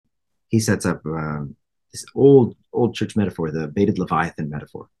he sets up this old church metaphor, the baited Leviathan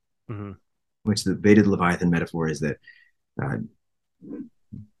metaphor, Hmm. which the baited Leviathan metaphor is that uh,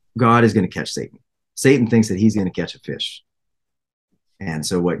 God is going to catch Satan. Satan thinks that he's going to catch a fish. And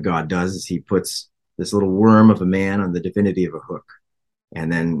so what God does is he puts this little worm of a man on the divinity of a hook.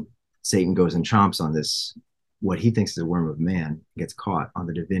 And then Satan goes and chomps on this, what he thinks is a worm of man, gets caught on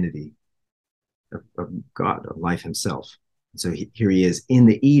the divinity of God, of life himself. So here he is in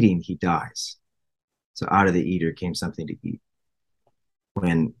the eating, he dies. So out of the eater came something to eat.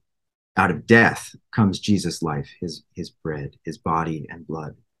 When out of death comes Jesus' life, his bread, his body and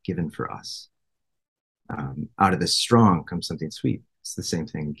blood given for us. Out of the strong comes something sweet. It's the same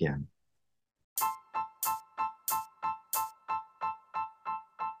thing again.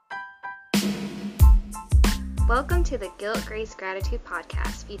 Welcome to the Guilt, Grace, Gratitude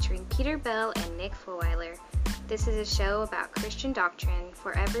podcast featuring Peter Bell and Nick Fulweiler. This is a show about Christian doctrine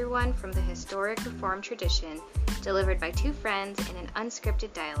for everyone from the historic Reformed tradition, delivered by two friends in an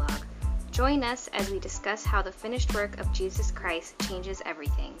unscripted dialogue. Join us as we discuss how the finished work of Jesus Christ changes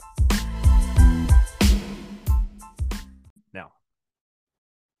everything. Now,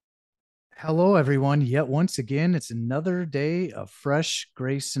 Hello, everyone. Yet once again, it's another day of fresh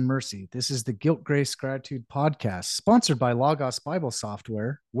grace and mercy. This is the Guilt, Grace, Gratitude podcast, sponsored by Logos Bible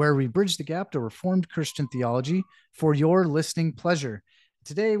Software, where we bridge the gap to Reformed Christian theology for your listening pleasure.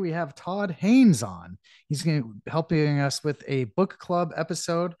 Today, we have Todd Haynes on. He's going to be helping us with a book club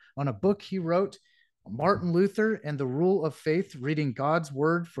episode on a book he wrote, Martin Luther and the Rule of Faith, Reading God's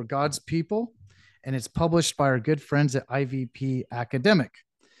Word for God's People. And it's published by our good friends at IVP Academic.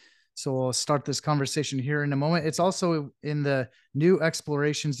 So we'll start this conversation here in a moment. It's also in the New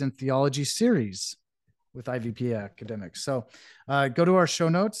Explorations in Theology series with IVP Academics. So go to our show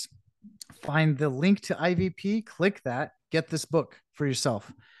notes, find the link to IVP, click that, get this book for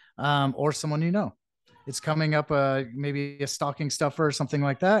yourself or someone you know. It's coming up, maybe a stocking stuffer or something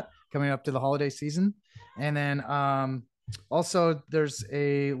like that, coming up to the holiday season. And then also, there's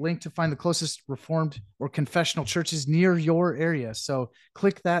a link to find the closest Reformed or confessional churches near your area. So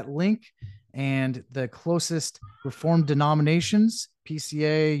click that link, and the closest Reformed denominations,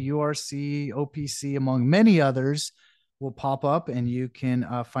 PCA, URC, OPC, among many others, will pop up, and you can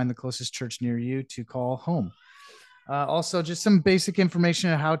find the closest church near you to call home. Also, just some basic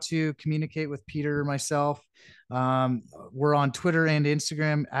information on how to communicate with Peter or myself. We're on Twitter and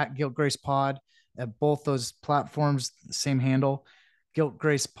Instagram at Guilt Grace Pod. At both those platforms, the same handle,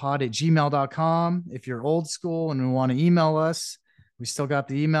 guiltgracepod@gmail.com. If you're old school and want to email us, we still got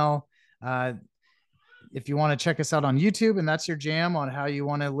the email. If you want to check us out on YouTube and that's your jam on how you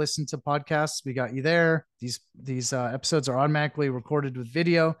want to listen to podcasts, we got you there. These episodes are automatically recorded with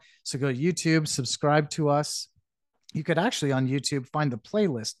video. So go to YouTube, subscribe to us. You could actually on YouTube find the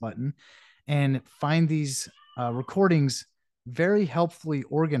playlist button and find these recordings very helpfully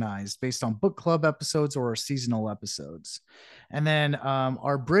organized based on book club episodes or seasonal episodes. And then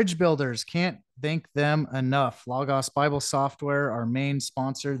our bridge builders, can't thank them enough. Logos Bible Software, our main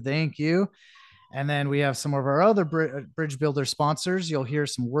sponsor. Thank you. And then we have some of our other bridge builder sponsors. You'll hear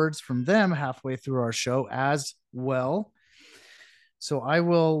some words from them halfway through our show as well. So I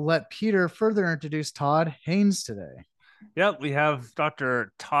will let Peter further introduce Todd Haynes today. yeah, we have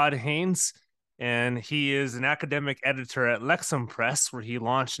Dr. Todd Haynes, and he is an academic editor at Lexham Press, where he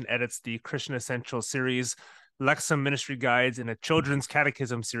launched and edits the Christian Essential series, Lexham Ministry Guides, and a children's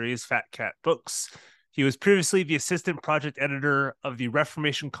catechism series, Fat Cat Books. He was previously the assistant project editor of the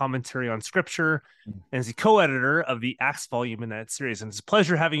Reformation Commentary on Scripture, and is the co-editor of the Acts volume in that series. And it's a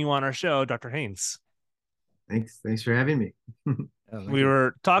pleasure having you on our show, Dr. Haynes. Thanks for having me. We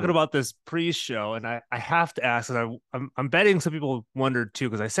were talking about this pre-show, and I have to ask, because I'm betting some people wondered too,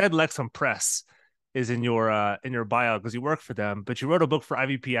 because I said Lexham Press is in your bio because you work for them, but you wrote a book for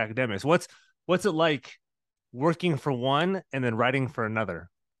IVP Academics. What's it like working for one and then writing for another?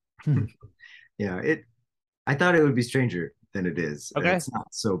 Yeah, I thought it would be stranger than it is. Okay. It's not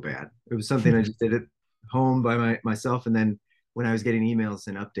so bad. It was something I just did at home by myself, and then when I was getting emails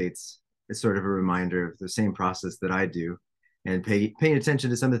and updates, it's sort of a reminder of the same process that I do, and paying attention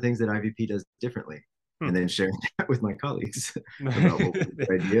to some of the things that IVP does differently, and then sharing that with my colleagues about what was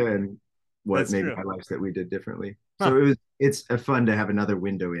the idea and what That's maybe true. highlights that we did differently. Huh. So it's fun to have another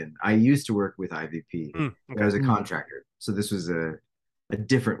window in. I used to work with IVP. Okay. I was a contractor, so this was a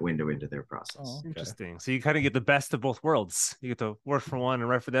different window into their process. Oh, okay. Interesting. So you kind of get the best of both worlds. You get to work for one and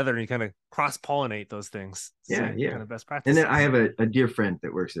write for the other, and you kind of cross-pollinate those things. Yeah. Kind of best practice. And then I have a dear friend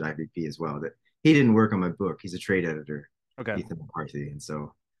that works at IVP as well. That he didn't work on my book. He's a trade editor, Okay. Ethan McCarthy, and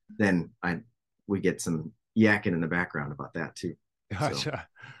so then we get some yakking in the background about that too. Gotcha.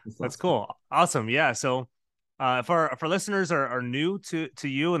 It's That's lots of fun. cool. Awesome. Yeah. So if our listeners are new to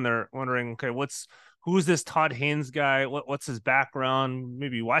you and they're wondering, okay, who's this Todd Haynes guy? What's his background?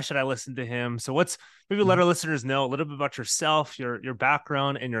 Maybe why should I listen to him? So maybe let our listeners know a little bit about yourself, your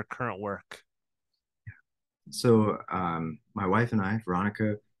background, and your current work. So my wife and I,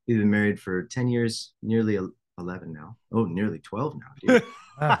 Veronica, we've been married for 10 years, nearly 11 now. Oh, nearly 12 now, dude.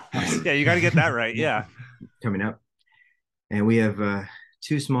 Yeah, you got to get that right. Yeah. Coming up. And we have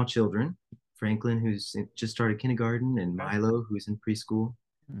two small children, Franklin, who's just started kindergarten, and Milo, who's in preschool.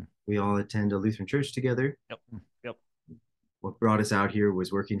 We all attend a Lutheran church together. Yep. What brought us out here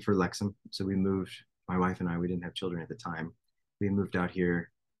was working for Lexham. So we moved, my wife and I, we didn't have children at the time. We moved out here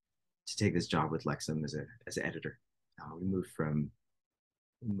to take this job with Lexham as an editor. We moved from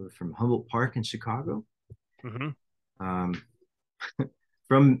Humboldt Park in Chicago. Mm-hmm.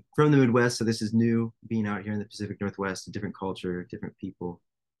 From the Midwest, so this is new, being out here in the Pacific Northwest, a different culture, different people.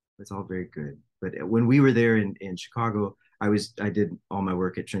 It's all very good. But when we were there in Chicago, I did all my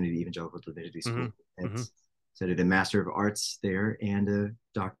work at Trinity Evangelical Divinity School. So I did a Master of Arts there and a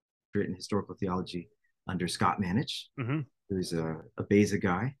doctorate in historical theology under Scott Manich, who's a Beza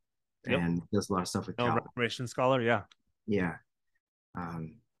guy and does a lot of stuff with Cal. Reformation scholar, yeah. Yeah.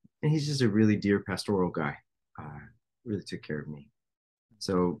 And he's just a really dear pastoral guy. Really took care of me.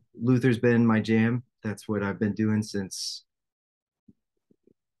 So Luther's been my jam. That's what I've been doing since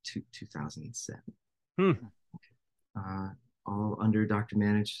 2007. All under Dr.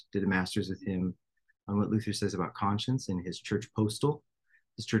 Manich. Did a master's with him on what Luther says about conscience in his Church Postal.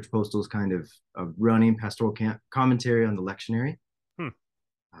 His Church Postal is kind of a running pastoral commentary on the lectionary.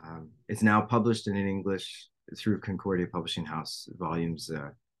 It's now published in English through Concordia Publishing House, volumes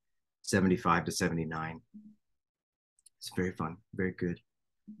 75 to 79. It's very fun, very good.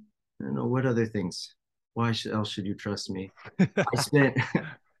 I don't know what other things. Why else should you trust me?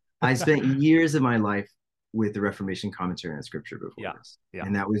 I spent years of my life with the Reformation commentary on Scripture before this,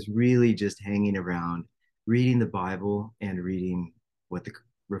 and that was really just hanging around, reading the Bible and reading what the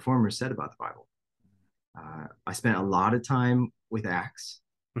Reformers said about the Bible. I spent a lot of time with Acts,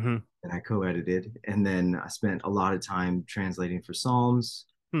 and I co-edited, and then I spent a lot of time translating for Psalms,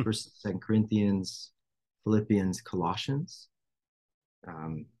 First, Second Corinthians, Philippians, Colossians.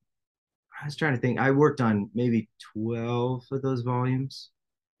 I was trying to think. I worked on maybe 12 of those volumes,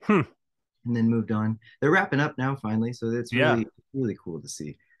 and then moved on. They're wrapping up now, finally, so it's really cool to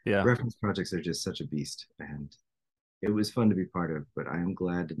see. Yeah, reference projects are just such a beast, and it was fun to be part of. But I am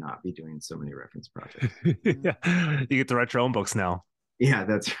glad to not be doing so many reference projects. You get to write your own books now. Yeah,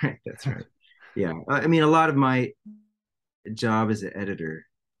 that's right. That's right. Yeah, I mean, a lot of my job as an editor.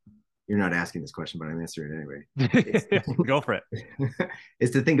 You're not asking this question, but I'm answering it anyway. Go for it.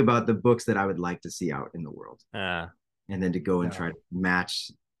 Is to think about the books that I would like to see out in the world, and then to go and try to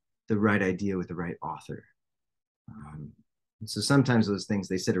match the right idea with the right author. So sometimes those things,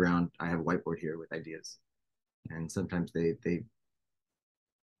 they sit around. I have a whiteboard here with ideas, and sometimes they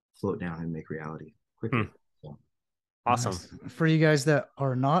float down and make reality quickly. So. Awesome. For you guys that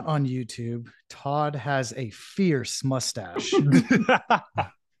are not on YouTube, Todd has a fierce mustache.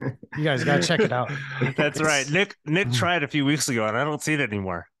 You guys gotta check it out. That's right. Nick tried a few weeks ago, and I don't see it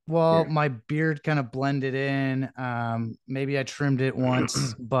anymore. Well, my beard kind of blended in. Maybe I trimmed it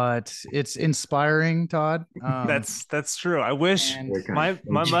once, but it's inspiring, Todd. That's true. I wish my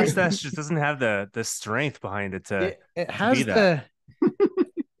mustache just doesn't have the strength behind it to. It has the.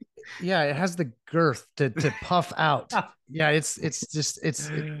 Yeah, it has the girth to puff out. Yeah, it's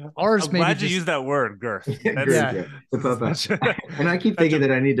ours. I'm glad you use that word, girth. Yeah, to puff out. And I keep thinking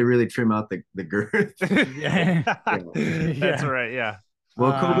that I need to really trim out the girth. That's right. Yeah.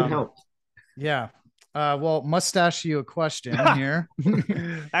 Well, COVID helped. Yeah. Well, mustache you a question here.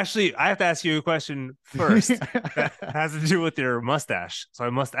 Actually, I have to ask you a question first that has to do with your mustache. So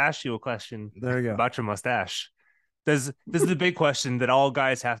I must ask you a question. There you go. About your mustache. This is the big question that all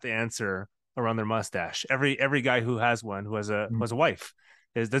guys have to answer around their mustache. Every guy who has one, who has a wife,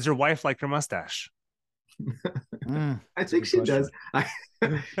 does your wife like your mustache? I think she does.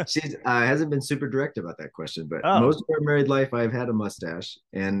 She hasn't been super direct about that question, but most of our married life, I've had a mustache,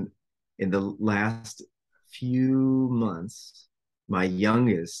 and in the last few months, my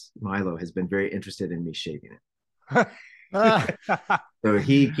youngest Milo has been very interested in me shaving it. So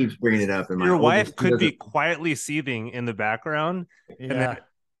he keeps bringing it up, and your wife could be quietly seething in the background, and then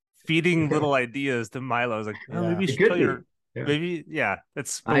feeding little ideas to Milo. I was like, maybe you should tell your maybe,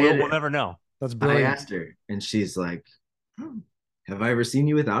 we'll never know. That's brilliant. I asked her, and she's like, "Have I ever seen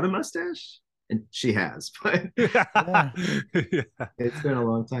you without a mustache?" And she has, but it's been a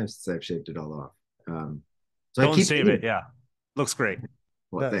long time since I've shaved it all off. So don't shave it. Yeah. Looks great.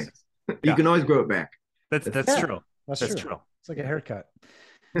 Well, Does. thanks. You can always grow it back. That's Yeah, true. That's That's true. true. It's like a haircut.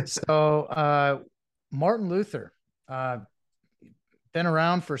 So Martin Luther, been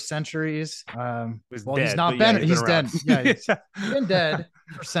around for centuries. He's Well, dead, he's not but yeah, been. He's dead. around. Yeah, he's been dead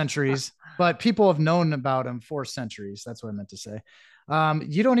for centuries, but people have known about him for centuries. That's what I meant to say.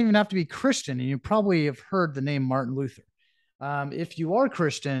 You don't even have to be Christian, and you probably have heard the name Martin Luther. If you are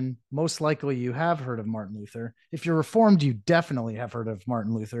Christian, most likely you have heard of Martin Luther. If you're Reformed, you definitely have heard of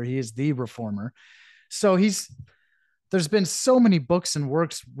Martin Luther. He is the reformer. So there's been so many books and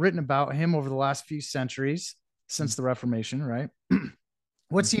works written about him over the last few centuries since the Reformation, right?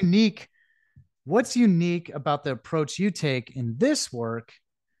 What's unique about the approach you take in this work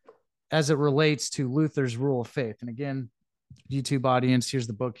as it relates to Luther's Rule of Faith? And again, YouTube audience, here's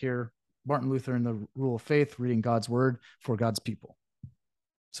the book here, Martin Luther and the Rule of Faith, reading God's word for God's people.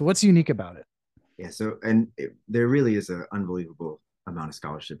 So what's unique about it? Yeah. So, there really is an unbelievable amount of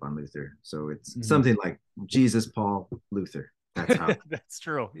scholarship on Luther. So it's something like Jesus, Paul, Luther. That's how that's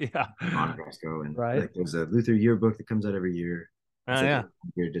true. Yeah. monographs go. And right. like there's a Luther yearbook that comes out every year. Oh, yeah.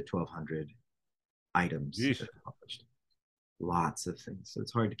 Geared to 1,200 items that are published. Lots of things. So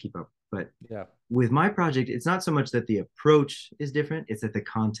it's hard to keep up. But yeah, with my project, it's not so much that the approach is different, it's that the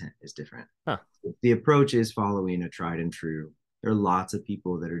content is different. Huh. The approach is following a tried and true. There are lots of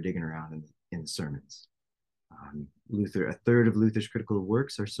people that are digging around in the sermons. Luther, a third of Luther's critical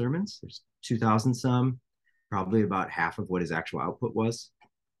works are sermons. There's 2,000 some, probably about half of what his actual output was.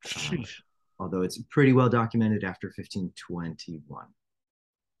 Although it's pretty well documented after 1521.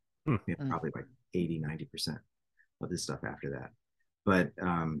 Probably like 80-90% of this stuff after that. But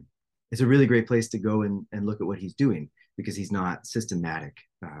it's a really great place to go and look at what he's doing, because he's not systematic.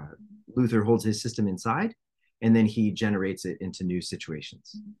 Luther holds his system inside, and then he generates it into new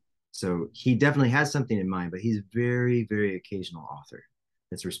situations. So he definitely has something in mind, but he's a very, very occasional author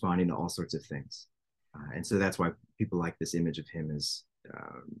that's responding to all sorts of things. And so that's why people like this image of him as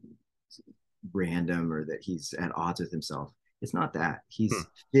random, or that he's at odds with himself. It's not that. He's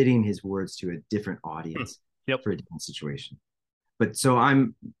fitting his words to a different audience for a different situation. But so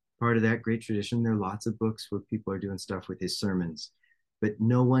I'm part of that great tradition. There are lots of books where people are doing stuff with his sermons, but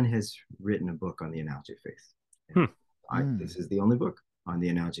no one has written a book on the analogy of faith. This is the only book on the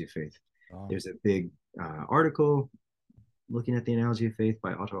analogy of faith. There's a big article looking at the analogy of faith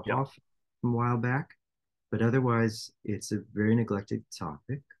by Otto Hoff from a while back, but otherwise it's a very neglected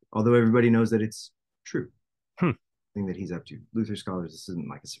topic, although everybody knows that it's true. Thing that he's up to. Luther scholars, this isn't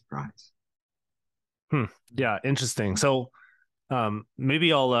like a surprise. Yeah, interesting. So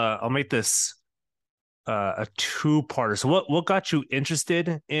maybe I'll make this a two-parter. So what got you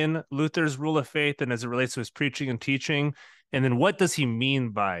interested in Luther's Rule of Faith, and as it relates to his preaching and teaching? And then what does he mean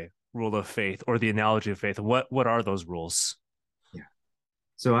by rule of faith or the analogy of faith? What are those rules? Yeah.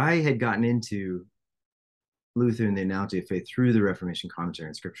 So I had gotten into Luther and the analogy of faith through the Reformation commentary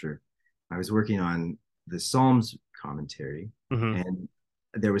on scripture. I was working on the Psalms commentary, and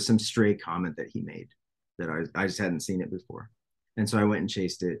there was some stray comment that he made that I just hadn't seen it before. And so I went and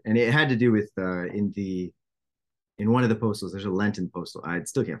chased it. And it had to do with in one of the postals, there's a Lenten postal. I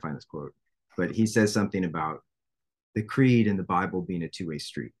still can't find this quote, but he says something about the creed and the Bible being a two-way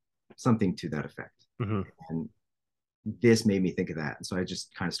street, something to that effect. And this made me think of that. And so I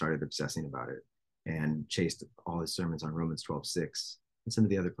just kind of started obsessing about it and chased all his sermons on Romans 12:6 and some of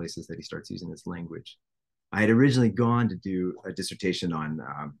the other places that he starts using this language. I had originally gone to do a dissertation on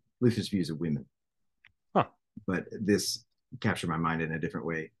Luther's views of women, but this captured my mind in a different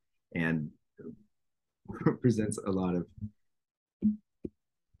way and presents a lot of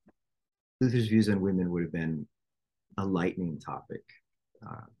Luther's views on women. Would have been a lightning topic.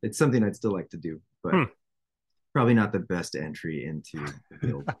 It's something I'd still like to do, but probably not the best entry into the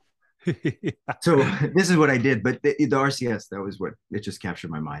field. So this is what I did, but the RCS, that was what it just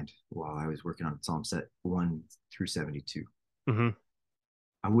captured my mind while I was working on Psalm set 1 through 72.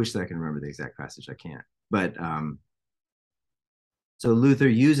 I wish that I can remember the exact passage. I can't, but so Luther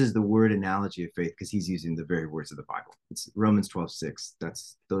uses the word analogy of faith because he's using the very words of the Bible. It's Romans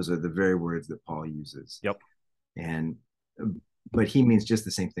 12:6. Those are the very words that Paul uses. But he means just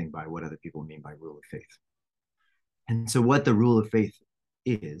the same thing by what other people mean by rule of faith. And so what the rule of faith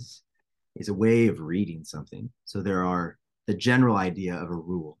is a way of reading something. So there are the general idea of a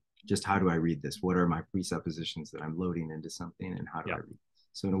rule. Just how do I read this? What are my presuppositions that I'm loading into something, and how do I read this?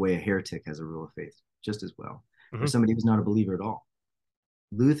 So in a way, a heretic has a rule of faith just as well, or somebody who's not a believer at all.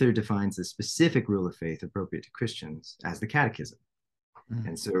 Luther defines the specific rule of faith appropriate to Christians as the Catechism.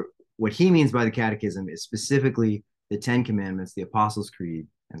 And so what he means by the Catechism is specifically the 10 Commandments, the Apostles' Creed,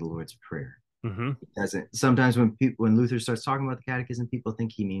 and the Lord's Prayer. Mm-hmm. It doesn't. Sometimes when Luther starts talking about the catechism, people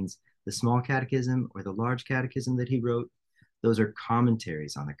think he means the small catechism or the large catechism that he wrote. Those are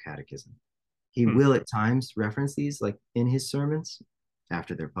commentaries on the catechism. He will at times reference these, like in his sermons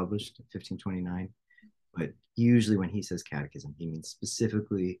after they're published in 1529. But usually when he says catechism, he means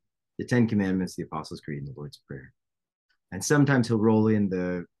specifically the Ten Commandments, the Apostles' Creed, and the Lord's Prayer. And sometimes he'll roll in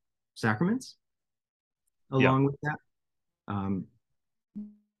the sacraments along with that.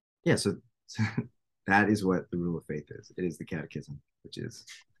 So that is what the rule of faith is. It is the catechism, which is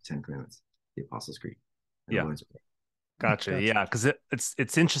the Ten Commandments, the Apostles' Creed, and the Lord's Prayer. Gotcha. Yeah, because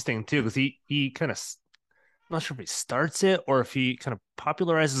it's interesting too, because he kind of, I'm not sure if he starts it or if he kind of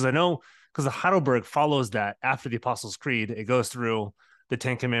popularizes. I know because the Heidelberg follows that after the Apostles' Creed. It goes through the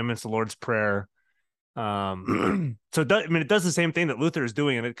Ten Commandments, the Lord's Prayer. So it does the same thing that Luther is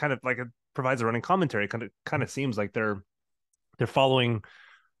doing, and it kind of like it provides a running commentary. Kind of seems like they're following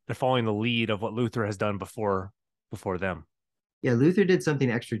the lead of what Luther has done before them. Yeah, Luther did something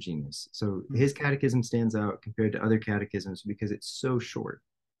extra genius. So his catechism stands out compared to other catechisms because it's so short.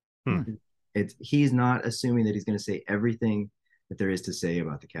 He's not assuming that he's going to say everything that there is to say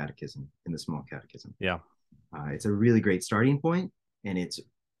about the catechism in the small catechism. Yeah. It's a really great starting point, and it's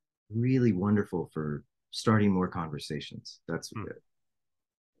really wonderful for starting more conversations.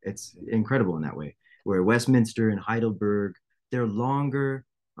 It's incredible in that way. Where Westminster and Heidelberg, they're longer,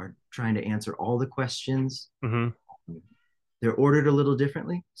 are trying to answer all the questions. They're ordered a little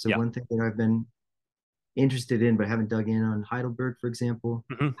differently. So one thing that I've been interested in but haven't dug in on Heidelberg, for example,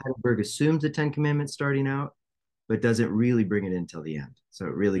 Heidelberg assumes the Ten Commandments starting out, but doesn't really bring it in until the end. So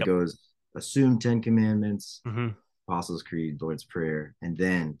it really goes assume Ten Commandments, Apostles' Creed, Lord's Prayer, and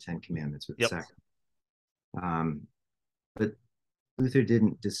then Ten Commandments with the sacrament. But Luther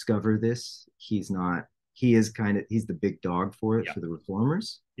didn't discover this. He's the big dog for it for the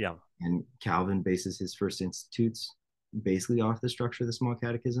reformers. Yeah. And Calvin bases his first institutes basically off the structure of the small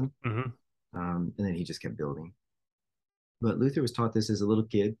catechism. And then he just kept building. But Luther was taught this as a little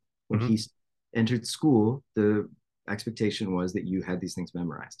kid. When he entered school, the expectation was that you had these things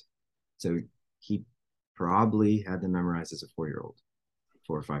memorized. So he probably had them memorized as a 4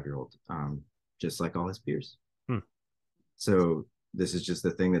 or 5-year-old, just like all his peers. So this is just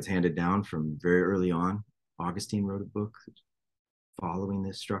the thing that's handed down from very early on. Augustine wrote a book following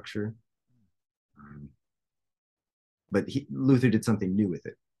this structure. But Luther did something new with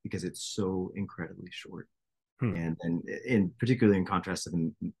it because it's so incredibly short. And particularly in contrast to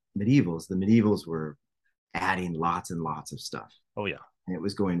the medievals were adding lots and lots of stuff. Oh, yeah. And it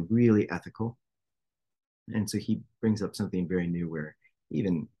was going really ethical. And so he brings up something very new where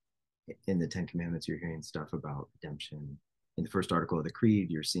even in the Ten Commandments, you're hearing stuff about redemption. In the first article of the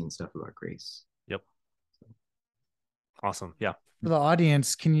Creed, you're seeing stuff about grace. Yep. Awesome. Yeah. For the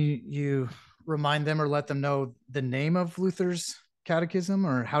audience, can you remind them or let them know the name of Luther's catechism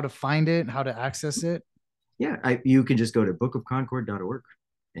or how to find it and how to access it? Yeah, you can just go to bookofconcord.org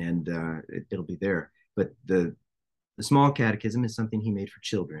and it'll be there. But the small catechism is something he made for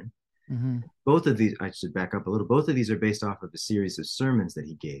children. Both of these, I should back up a little, both of these are based off of a series of sermons that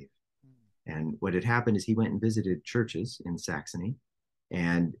he gave. And what had happened is he went and visited churches in Saxony,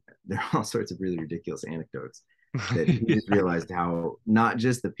 and there are all sorts of really ridiculous anecdotes that he just realized how not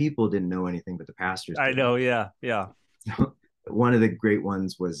just the people didn't know anything, but the pastors did. I know, yeah. So, one of the great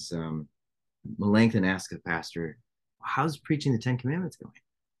ones was Melanchthon asked the pastor, how's preaching the Ten Commandments going?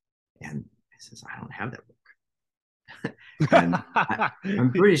 And he says, I don't have that book. And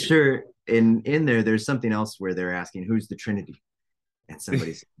I'm pretty sure in there, there's something else where they're asking, who's the Trinity? And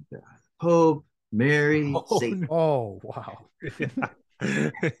somebody said, Pope, Mary, Satan. Oh, wow.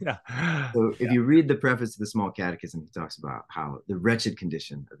 Yeah. So if you read the preface to the Small Catechism, he talks about how the wretched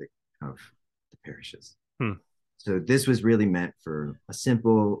condition of the parishes. So this was really meant for a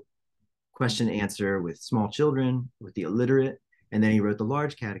simple question answer with small children, with the illiterate. And then he wrote the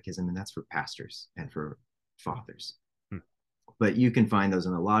large catechism, and that's for pastors and for fathers. But you can find those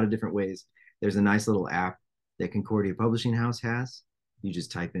in a lot of different ways. There's a nice little app that Concordia Publishing House has. You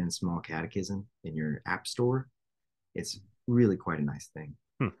just type in Small Catechism in your app store. It's really quite a nice thing.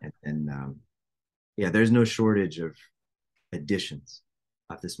 And there's no shortage of editions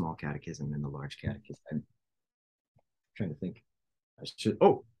of the Small Catechism and the Large Catechism. I'm trying to think. I should.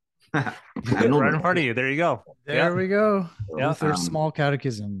 Right in front of you. There you go. There we go. Luther's Small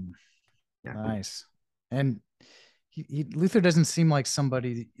Catechism. Nice. And Luther doesn't seem like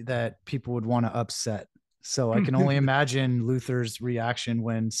somebody that people would want to upset. So I can only imagine Luther's reaction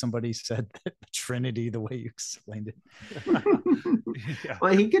when somebody said that the Trinity the way you explained it.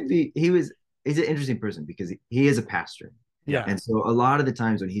 Well, he's an interesting person because he is a pastor. Yeah. And so a lot of the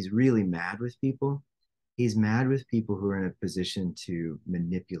times when he's really mad with people, he's mad with people who are in a position to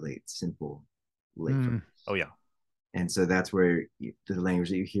manipulate simple layfolk. Oh yeah. And so that's where the language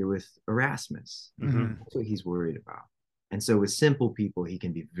that you hear with Erasmus, Mm-hmm. that's what he's worried about. And so with simple people, he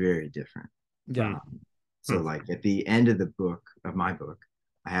can be very different. Yeah. So like at the end of the book, of my book,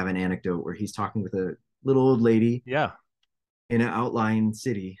 I have an anecdote where he's talking with a little old lady Yeah. in an outlying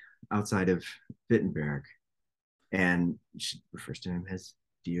city outside of Wittenberg. And she refers to him as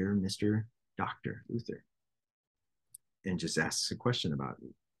Dear Mr. Dr. Luther, and just asks a question about,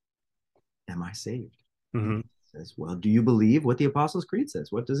 am I saved? Mm-hmm. And he says, well, do you believe what the Apostles' Creed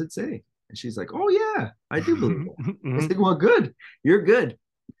says? What does it say? And she's like, oh yeah, I do believe that. I said, well, good, you're good.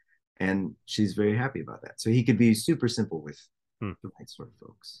 And she's very happy about that. So he could be super simple with the right sort of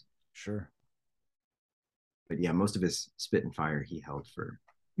folks. Sure. But yeah, most of his spit and fire he held for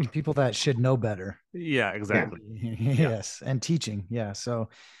people that should know better. Yeah, exactly. Yes. And teaching. Yeah. So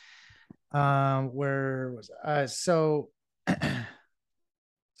where was so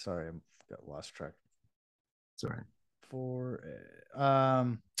sorry, I got lost track. Sorry.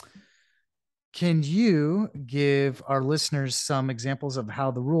 Can you give our listeners some examples of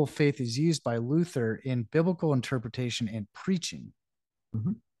how the rule of faith is used by Luther in biblical interpretation and preaching?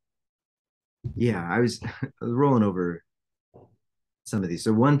 Mm-hmm. Yeah, I was rolling over some of these.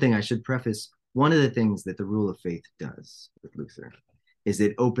 So one thing I should preface, one of the things that the rule of faith does with Luther is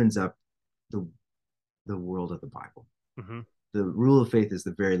it opens up the world of the Bible. Mm-hmm. The rule of faith is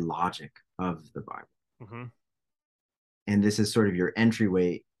the very logic of the Bible. Mm-hmm. And this is sort of your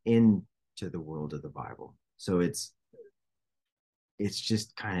entryway into the world of the Bible. So it's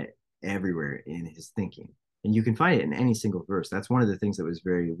just kind of everywhere in his thinking. And you can find it in any single verse. That's one of the things that was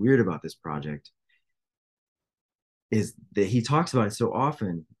very weird about this project, is that he talks about it so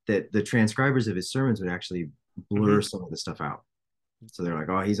often that the transcribers of his sermons would actually blur some of the stuff out. So they're like,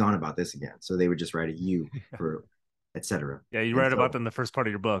 oh, he's on about this again. So they would just write a U for etc. Yeah, you write about them in the first part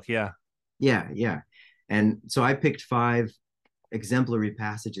of your book. Yeah. Yeah, yeah. And so I picked 5 exemplary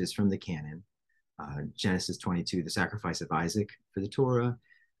passages from the canon. Genesis 22, the sacrifice of Isaac for the Torah.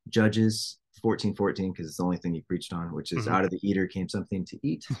 Judges 14:14, because it's the only thing he preached on, which is out of the eater came something to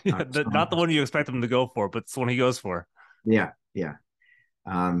eat. Not the one you expect him to go for, but it's the one he goes for. Yeah, yeah.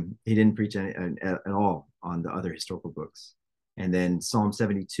 He didn't preach at all on the other historical books. And then Psalm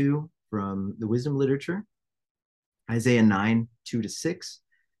 72 from the wisdom literature. Isaiah 9:2-6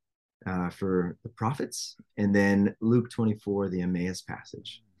 for the prophets. And then Luke 24, the Emmaus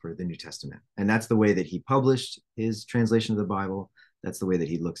passage for the New Testament. And that's the way that he published his translation of the Bible. That's the way that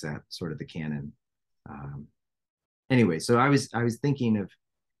he looks at sort of the canon. Anyway, so I was thinking of,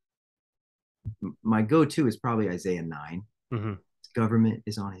 my go-to is probably Isaiah 9. Mm-hmm. Government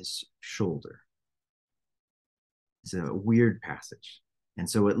is on his shoulder. It's a weird passage. And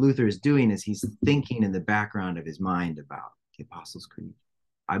so what Luther is doing is he's thinking in the background of his mind about the Apostles' Creed.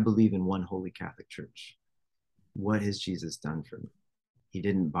 I believe in one holy Catholic Church. What has Jesus done for me? He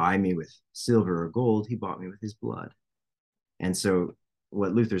didn't buy me with silver or gold. He bought me with his blood. And so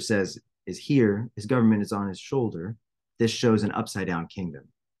what Luther says is, here, his government is on his shoulder. This shows an upside down kingdom,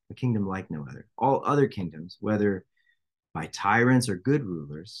 a kingdom like no other. All other kingdoms, whether by tyrants or good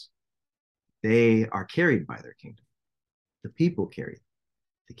rulers, they are carried by their kingdom. The people carry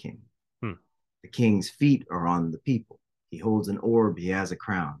the king. The king's feet are on the people. He holds an orb, he has a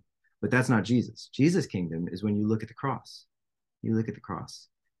crown. But that's not Jesus. Jesus' kingdom is when you look at the cross. You look at the cross,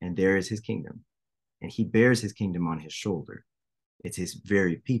 and there is his kingdom. And he bears his kingdom on his shoulder. It's his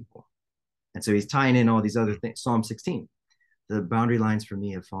very people. And so he's tying in all these other things. Psalm 16, the boundary lines for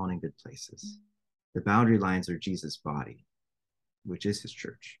me have fallen in good places. The boundary lines are Jesus' body, which is his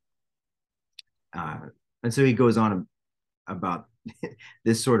church. And so he goes on about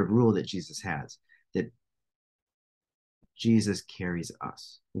this sort of rule that Jesus has, that Jesus carries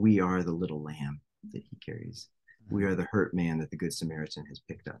us. We are the little lamb that he carries. We are the hurt man that the Good Samaritan has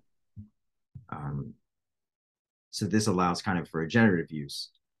picked up. So this allows kind of for a generative use.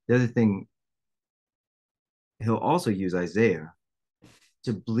 The other thing, he'll also use Isaiah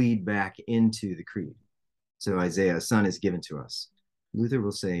to bleed back into the creed. So Isaiah, a son is given to us. Luther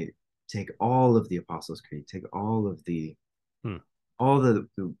will say, take all of the Apostles' Creed, take all of the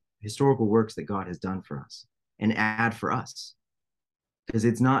historical works that God has done for us, and add for us. Because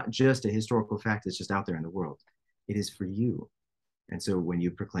it's not just a historical fact that's just out there in the world. It is for you. And so when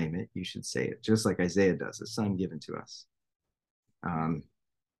you proclaim it, you should say it, just like Isaiah does, a son given to us. I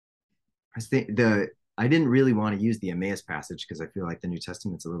didn't really want to use the Emmaus passage because I feel like the New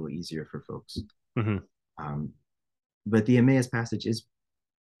Testament's a little easier for folks. But the Emmaus passage is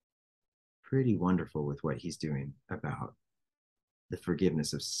pretty wonderful with what he's doing about the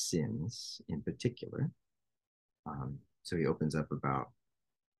forgiveness of sins in particular. So he opens up about,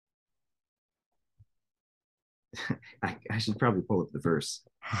 I should probably pull up the verse,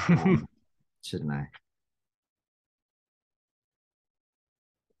 shouldn't I?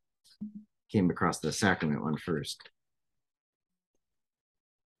 Came across the sacrament one first.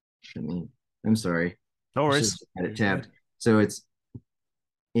 I'm sorry. No worries. I had it tabbed. So it's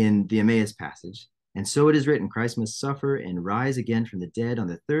in the Emmaus passage. And so it is written, Christ must suffer and rise again from the dead on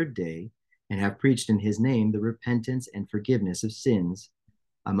the third day, and have preached in his name the repentance and forgiveness of sins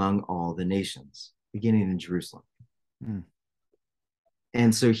among all the nations, beginning in Jerusalem.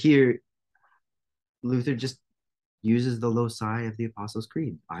 And so here, Luther just uses the loci of the Apostles'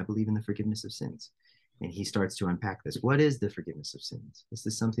 Creed. I believe in the forgiveness of sins. And he starts to unpack this. What is the forgiveness of sins? Is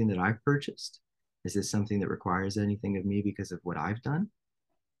this something that I've purchased? Is this something that requires anything of me because of what I've done?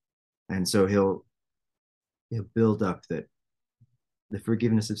 And so he'll build up that the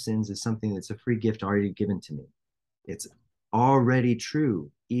forgiveness of sins is something that's a free gift already given to me. It's already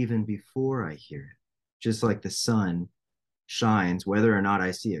true even before I hear it. Just like the sun shines, whether or not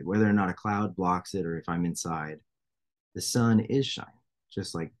I see it, whether or not a cloud blocks it, or if I'm inside, the sun is shining,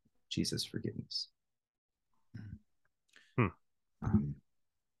 just like Jesus' forgiveness.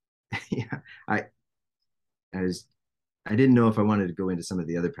 Yeah, I didn't know if I wanted to go into some of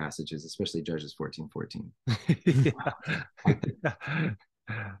the other passages, especially Judges 14:14.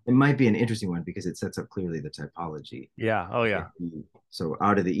 It might be an interesting one because it sets up clearly the typology. Yeah. Oh, yeah. So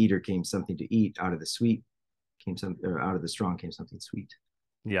out of the eater came something to eat. Out of the sweet came out of the strong came something sweet.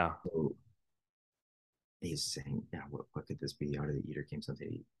 Yeah. So he's saying, yeah, what could this be? Out of the eater came something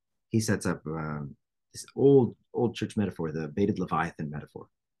to eat. He sets up this old church metaphor, the baited Leviathan metaphor,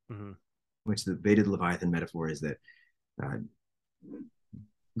 which the baited Leviathan metaphor is that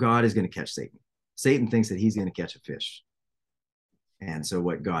God is going to catch Satan. Satan thinks that he's going to catch a fish. And so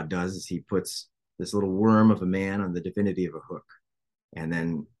what God does is he puts this little worm of a man on the divinity of a hook. And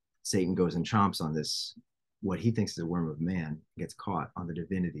then Satan goes and chomps on this, what he thinks is a worm of man, gets caught on the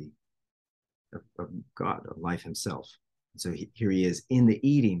divinity of God, of life himself. And so here he is in the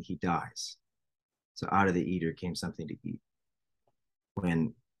eating, he dies. So out of the eater came something to eat.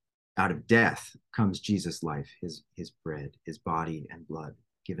 When out of death comes Jesus' life, his bread, his body and blood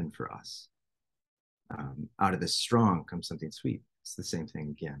given for us. Out of the strong comes something sweet. It's the same thing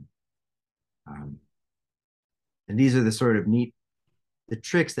again. And these are the sort of neat, the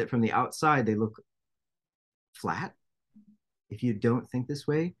tricks that from the outside, they look flat. If you don't think this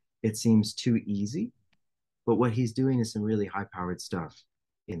way, it seems too easy. But what he's doing is some really high-powered stuff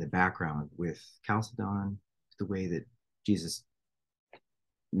in the background with Chalcedon, the way that Jesus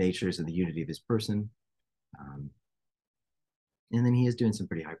natures and the unity of his person. And then he is doing some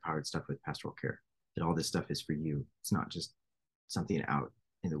pretty high-powered stuff with pastoral care, that all this stuff is for you. It's not just something out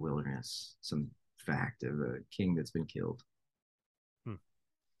in the wilderness, some fact of a king that's been killed.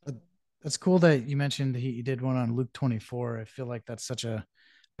 That's cool that you mentioned he did one on Luke 24. I feel like that's such a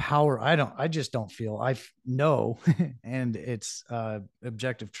power. I just don't feel, I know, and it's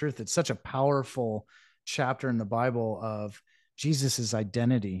objective truth. It's such a powerful chapter in the Bible of Jesus's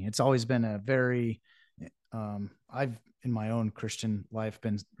identity. It's always been a very, I've in my own Christian life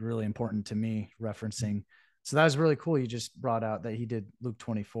been really important to me referencing. So that was really cool. You just brought out that he did Luke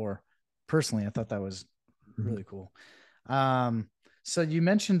 24. Personally, I thought that was really cool. So you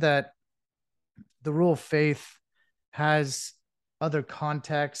mentioned that the rule of faith has other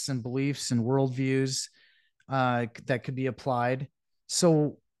contexts and beliefs and worldviews that could be applied.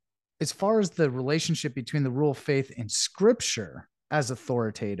 So as far as the relationship between the rule of faith and scripture as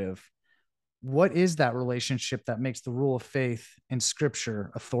authoritative, what is that relationship that makes the rule of faith and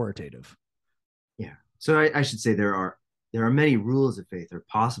scripture authoritative? Yeah. So I should say there are many rules of faith, or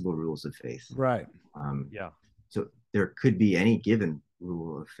possible rules of faith. Right. Yeah. So there could be any given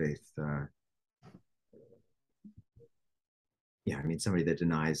rule of faith. Yeah, I mean, somebody that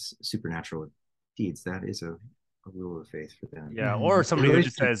denies supernatural deeds, that is a rule of faith for them. Yeah, or somebody who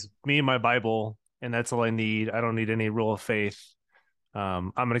just says, me and my Bible, and that's all I need. I don't need any rule of faith.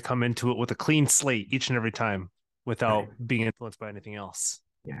 I'm going to come into it with a clean slate each and every time without being influenced by anything else.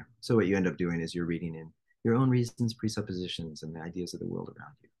 Yeah. So what you end up doing is you're reading in your own reasons, presuppositions, and the ideas of the world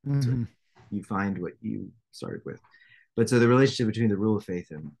around you. So you find what you started with. But so the relationship between the rule of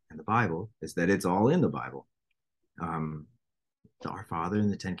faith and the Bible is that it's all in the Bible. Our Father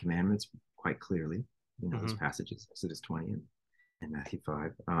and the Ten Commandments quite clearly, those passages, Exodus 20 and Matthew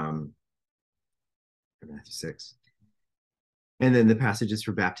 5, or Matthew 6. And then the passages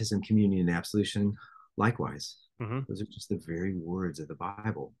for baptism, communion, and absolution, likewise. Those are just the very words of the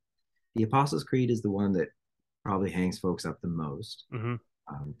Bible. The Apostles' Creed is the one that probably hangs folks up the most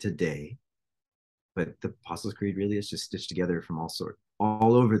today. But the Apostles' Creed really is just stitched together from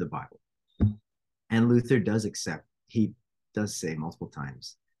all over the Bible. And Luther does accept, he does say multiple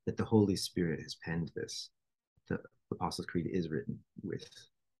times that the Holy Spirit has penned this. The Apostles' Creed is written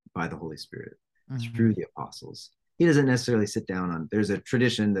by the Holy Spirit through the apostles. He doesn't necessarily sit down on, there's a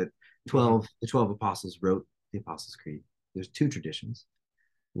tradition that the 12 apostles wrote the Apostles' Creed. There's two traditions.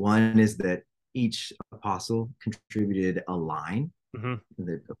 One is that each apostle contributed a line.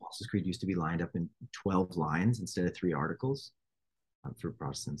 The Apostles' Creed used to be lined up in 12 lines instead of 3 articles for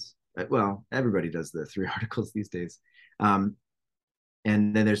Protestants. Well, everybody does the 3 articles these days. And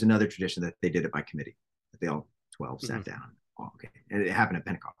then there's another tradition that they did it by committee, that they all 12 sat down. Oh, okay. And it happened at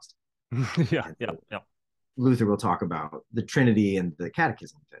Pentecost. Yeah. Luther will talk about the Trinity and the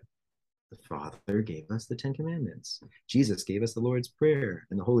Catechism, that the Father gave us the 10 Commandments. Jesus gave us the Lord's Prayer,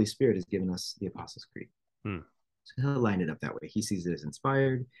 and the Holy Spirit has given us the Apostles' Creed. So he'll line it up that way. He sees it as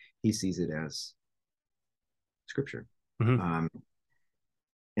inspired. He sees it as scripture. And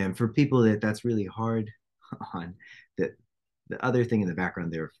for people that's really hard on, that the other thing in the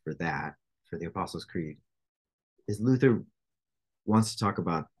background there for the Apostles' Creed, is Luther wants to talk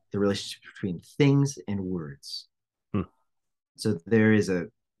about the relationship between things and words. So there is a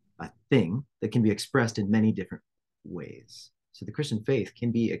thing that can be expressed in many different ways. So the Christian faith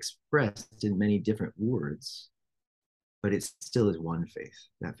can be expressed in many different words, but it still is one faith.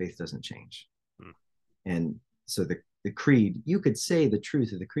 That faith doesn't change. And so the creed, you could say the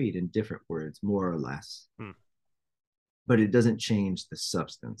truth of the creed in different words, more or less, but it doesn't change the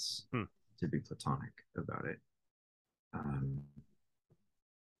substance, to be Platonic about it.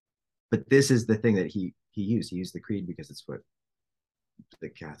 But this is the thing that he used. He used the creed because it's what the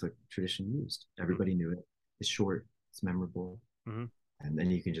Catholic tradition used. Everybody knew it. It's short, it's memorable, and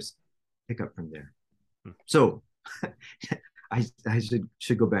then you can just pick up from there. So I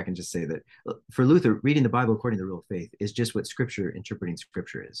should go back and just say that for Luther, reading the Bible according to the rule of faith is just what Scripture interpreting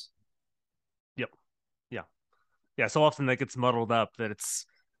Scripture is. Yeah. So often that gets muddled up that it's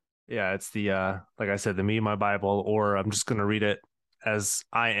the like I said, the me, my Bible, or I'm just going to read it as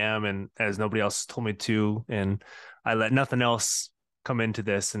I am and as nobody else told me to, and I let nothing else come into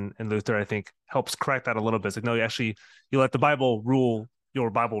this. And Luther, I think, helps correct that a little bit. It's like, no, you let the Bible rule your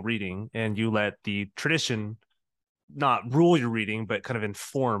Bible reading, and you let the tradition not rule your reading, but kind of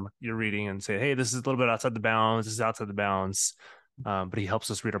inform your reading and say, hey, this is a little bit outside the bounds, this is outside the bounds. But he helps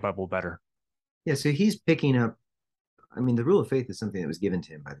us read our Bible better. Yeah, so he's picking up, I mean, the rule of faith is something that was given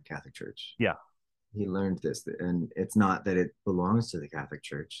to him by the Catholic Church. Yeah. He learned this, and it's not that it belongs to the Catholic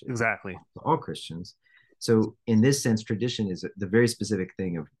Church. Exactly. To all Christians. So in this sense, tradition is the very specific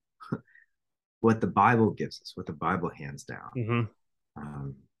thing of what the Bible gives us, what the Bible hands down.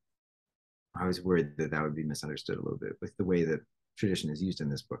 I was worried that would be misunderstood a little bit with the way that tradition is used in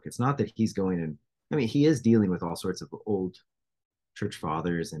this book. It's not that he's going and, I mean, he is dealing with all sorts of old church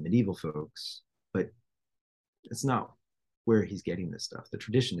fathers and medieval folks, but it's not where he's getting this stuff. The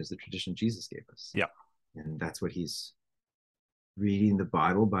tradition is the tradition Jesus gave us. Yeah. And that's what he's reading the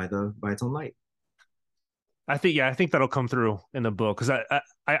Bible by its own light. I think that'll come through in the book, because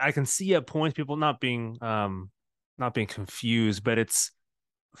I can see at points people not being confused, but it's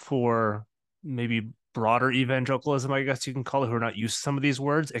for maybe broader evangelicalism, I guess you can call it, who are not used to some of these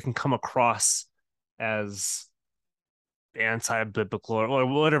words. It can come across as anti-biblical or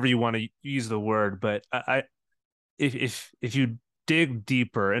whatever you want to use the word. But if you dig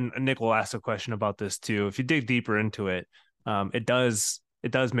deeper, and Nick will ask a question about this too, if you dig deeper into it, it does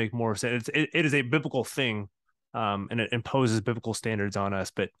make more sense. It is a biblical thing, and it imposes biblical standards on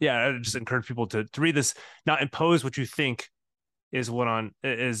us. But yeah, I just encourage people to read this, not impose what you think is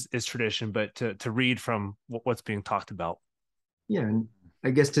is tradition, but to read from what's being talked about. Yeah, and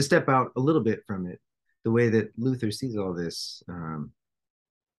I guess to step out a little bit from it, the way that Luther sees all this,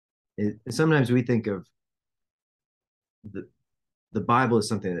 sometimes we think of the Bible as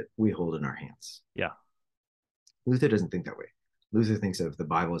something that we hold in our hands. Yeah. Luther doesn't think that way. Luther thinks of the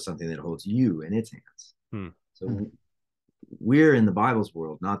Bible as something that holds you in its hands. So we're in the Bible's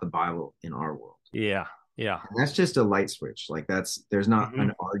world, not the Bible in our world. Yeah. And that's just a light switch. Like there's not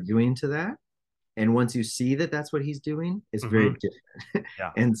an arguing to that. And once you see that that's what he's doing, it's very different.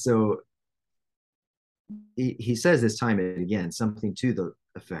 Yeah. And so he says this time and again, something to the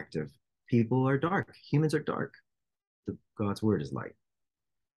effect of people are dark. Humans are dark. God's word is light.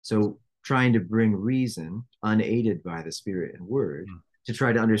 So trying to bring reason unaided by the Spirit and word to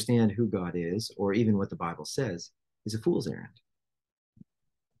try to understand who God is, or even what the Bible says, is a fool's errand.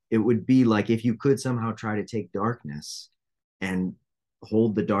 It would be like if you could somehow try to take darkness and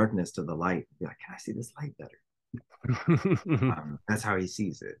hold the darkness to the light, be like, can I see this light better? That's how he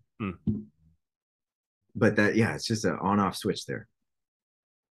sees it. Mm. But that, yeah, it's just an on-off switch there.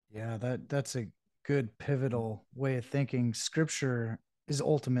 Yeah, that's a good pivotal way of thinking. Scripture is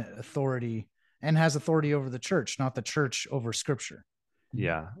ultimate authority and has authority over the church, not the church over scripture.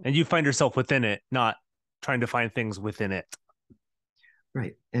 Yeah. And you find yourself within it, not trying to find things within it.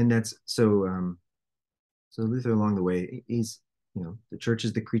 Right. And that's so Luther along the way, he's, the church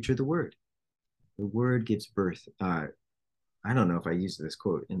is the creature of the word. The word gives birth. I don't know if I used this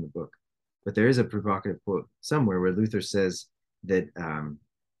quote in the book, but there is a provocative quote somewhere where Luther says that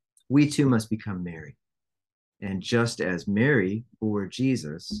we too must become Mary. And just as Mary bore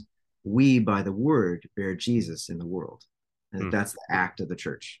Jesus, we by the word bear Jesus in the world. And that's the act of the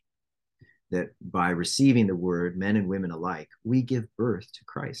church. That by receiving the word, men and women alike, we give birth to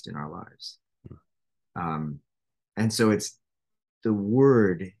Christ in our lives. And so it's the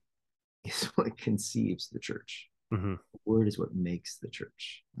word is what conceives the church. Mm-hmm. The word is what makes the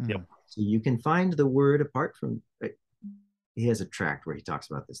church. Yep. So you can find the word apart from, he has a tract where he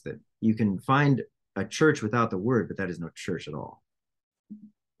talks about this, that you can find a church without the word, but that is no church at all.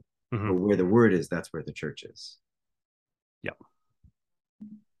 Mm-hmm. But where the word is, that's where the church is. Yep.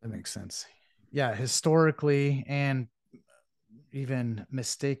 That makes sense. Yeah, historically and even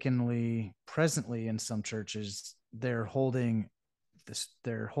mistakenly presently in some churches, they're holding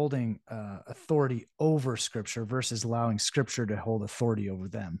authority over scripture versus allowing scripture to hold authority over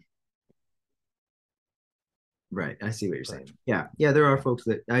them. Right. I see what you're saying. Yeah. There are folks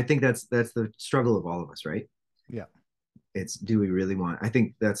that, I think that's the struggle of all of us, right? Yeah. It's, do we really want, I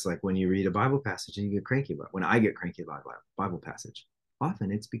think that's like when you read a Bible passage and you get cranky about, when I get cranky about a Bible passage,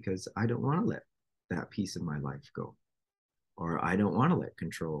 often it's because I don't want to let that piece of my life go, or I don't want to let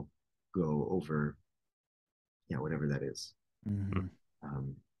control go over, whatever that is. Mm-hmm.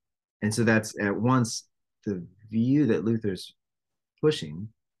 And so that's at once the view that Luther's pushing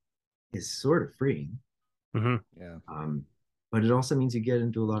is sort of freeing. Mm-hmm. Yeah. But it also means you get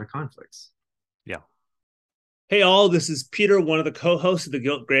into a lot of conflicts. Yeah. Hey, all, this is Peter, one of the co-hosts of the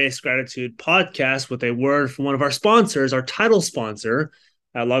Guilt, Grace, Gratitude podcast, with a word from one of our sponsors, our title sponsor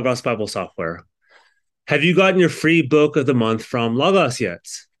at Logos Bible Software. Have you gotten your free book of the month from Logos yet?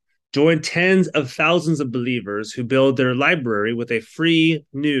 Join tens of thousands of believers who build their library with a free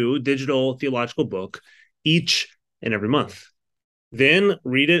new digital theological book each and every month. Then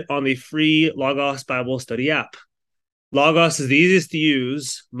read it on the free Logos Bible Study app. Logos is the easiest to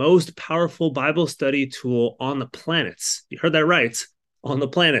use, most powerful Bible study tool on the planet. You heard that right, on the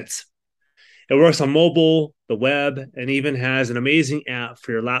planet. It works on mobile, the web, and even has an amazing app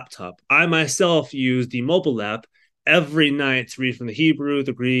for your laptop. I myself use the mobile app every night to read from the Hebrew,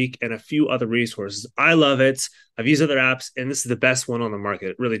 the Greek, and a few other resources. I love it. I've used other apps, and this is the best one on the market.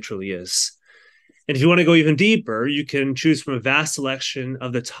 It really, truly is. And if you want to go even deeper, you can choose from a vast selection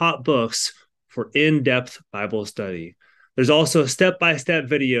of the top books for in-depth Bible study. There's also step-by-step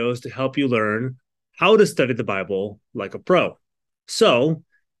videos to help you learn how to study the Bible like a pro. So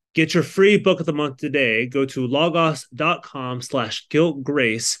get your free book of the month today. Go to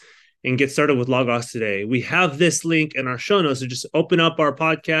logos.com/guiltgrace and get started with Logos today. We have this link in our show notes. So just open up our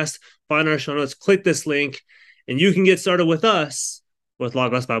podcast, find our show notes, click this link, and you can get started with us with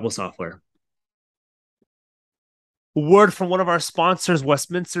Logos Bible Software. Word from one of our sponsors,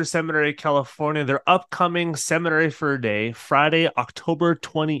 Westminster Seminary, California, their upcoming Seminary for a Day, Friday, October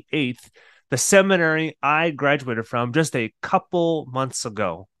 28th, the seminary I graduated from just a couple months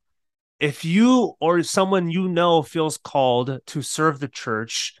ago. If you or someone you know feels called to serve the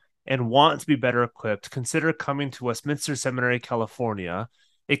church and want to be better equipped, consider coming to Westminster Seminary, California,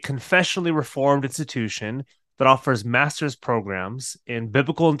 a confessionally reformed institution that offers master's programs in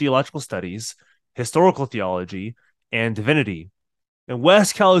biblical and theological studies, historical theology, and divinity. And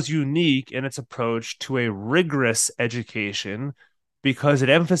West Cal is unique in its approach to a rigorous education because it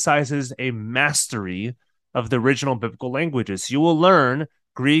emphasizes a mastery of the original biblical languages. You will learn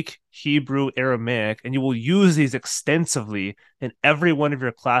Greek, Hebrew, Aramaic, and you will use these extensively in every one of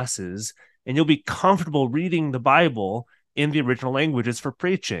your classes, and you'll be comfortable reading the Bible in the original languages for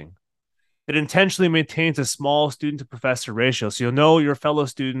preaching. It intentionally maintains a small student-to-professor ratio, so you'll know your fellow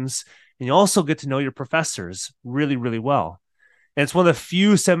students, and you also get to know your professors really, really well. And it's one of the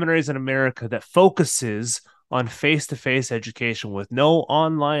few seminaries in America that focuses on face-to-face education with no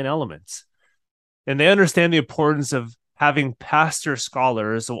online elements. And they understand the importance of having pastor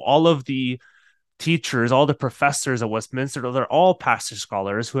scholars. So all of the teachers, all the professors at Westminster, they're all pastor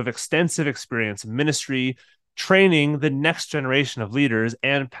scholars who have extensive experience in ministry, training the next generation of leaders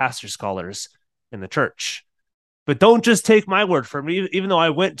and pastor scholars in the church. But don't just take my word for it. Even though I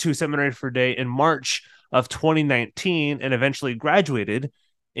went to Seminary for a Day in March of 2019 and eventually graduated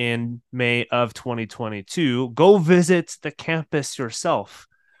in May of 2022, go visit the campus yourself.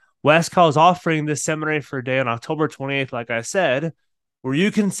 West Cal is offering this Seminary for a Day on October 28th, like I said, where you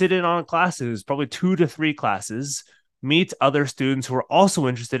can sit in on classes, probably 2 to 3 classes, meet other students who are also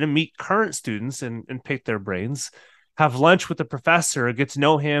interested, and meet current students and pick their brains, have lunch with the professor, get to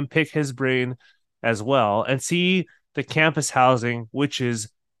know him, pick his brain as well, and see the campus housing, which is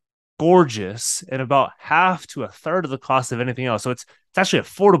gorgeous and about half to a third of the cost of anything else. So it's actually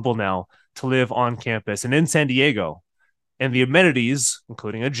affordable now to live on campus and in San Diego. And the amenities,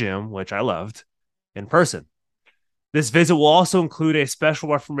 including a gym, which I loved, in person. This visit will also include a special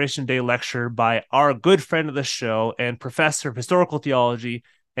Reformation Day lecture by our good friend of the show and professor of historical theology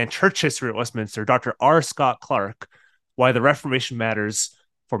and church history at Westminster, Dr. R. Scott Clark, Why the Reformation Matters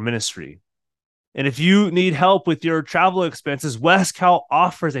for Ministry. And if you need help with your travel expenses, West Cal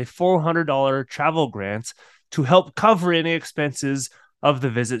offers a $400 travel grant to help cover any expenses of the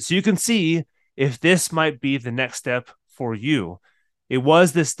visit. So you can see if this might be the next step for you. It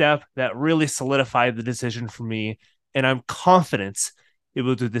was this step that really solidified the decision for me, and I'm confident it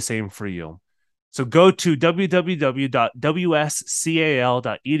will do the same for you. So go to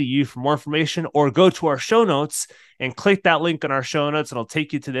www.wscal.edu for more information, or go to our show notes and click that link in our show notes, and it'll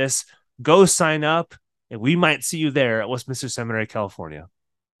take you to this. Go sign up, and we might see you there at Westminster Seminary, California.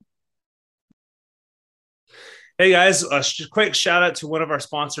 Hey guys, a quick shout out to one of our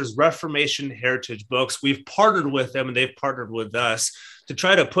sponsors, Reformation Heritage Books. We've partnered with them and they've partnered with us to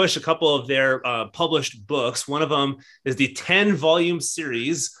try to push a couple of their published books. One of them is the 10-volume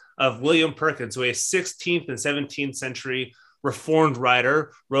series of William Perkins, who is a 16th and 17th century Reformed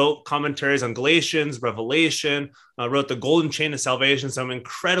writer, wrote commentaries on Galatians, Revelation, wrote the Golden Chain of Salvation, some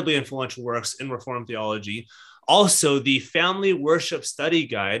incredibly influential works in Reformed theology. Also, the Family Worship Study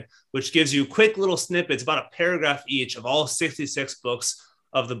Guide, which gives you quick little snippets, about a paragraph each, of all 66 books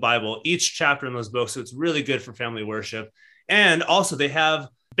of the Bible, each chapter in those books. So it's really good for family worship. And also, they have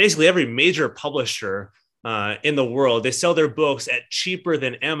basically every major publisher in the world. They sell their books at cheaper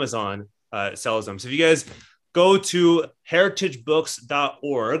than Amazon sells them. So if you guys go to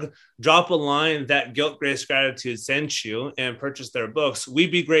heritagebooks.org, drop a line that Guilt, Grace, Gratitude sent you, and purchase their books. We'd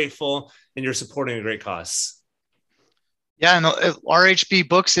be grateful, and you're supporting a great cause. Yeah, and RHB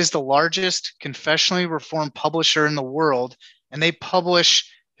Books is the largest confessionally reformed publisher in the world, and they publish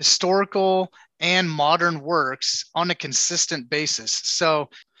historical and modern works on a consistent basis. So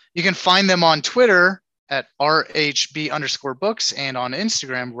you can find them on Twitter at RHB_books and on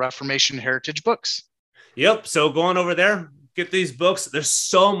Instagram, Reformation Heritage Books. Yep. So go on over there, get these books. There's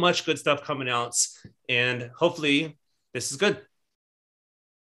so much good stuff coming out, and hopefully this is good.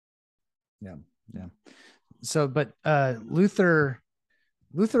 Yeah. So, but Luther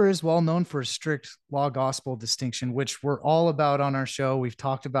is well known for a strict law gospel distinction, which we're all about on our show. We've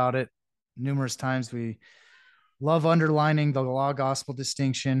talked about it numerous times. We love underlining the law gospel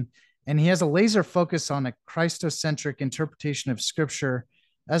distinction, and he has a laser focus on a Christocentric interpretation of Scripture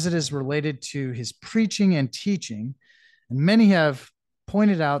as it is related to his preaching and teaching. And many have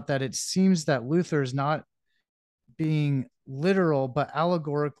pointed out that it seems that Luther is not being literal, but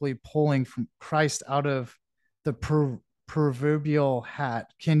allegorically pulling from Christ out of the proverbial hat.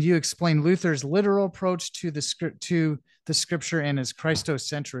 Can you explain Luther's literal approach to the Scripture and his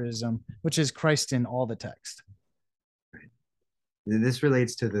Christocentrism, which is Christ in all the text? Right. This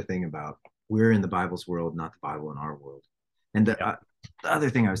relates to the thing about we're in the Bible's world, not the Bible in our world. And the other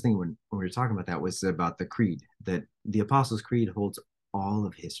thing I was thinking when we were talking about that was about the creed, that the Apostles' Creed holds all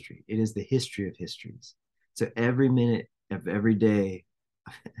of history. It is the history of histories. So every minute of every day,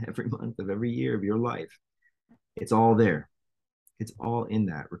 every month of every year of your life, it's all there. It's all in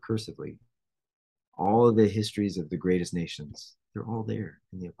that recursively. All of the histories of the greatest nations, they're all there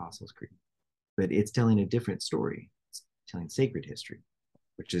in the Apostles' Creed. But it's telling a different story. It's telling sacred history,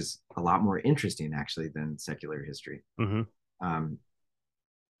 which is a lot more interesting, actually, than secular history. Mm-hmm.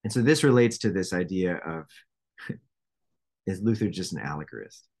 And so this relates to this idea of, is Luther just an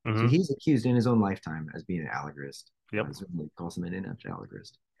allegorist? Mm-hmm. So he's accused in his own lifetime as being an allegorist. Yep. He calls him an inept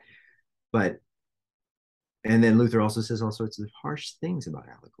allegorist. And then Luther also says all sorts of harsh things about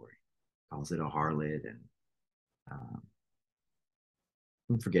allegory. Calls it a harlot, and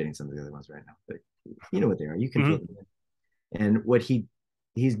I'm forgetting some of the other ones right now, but you know what they are. You can fill them in. And what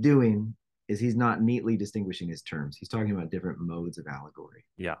he's doing is he's not neatly distinguishing his terms. He's talking about different modes of allegory.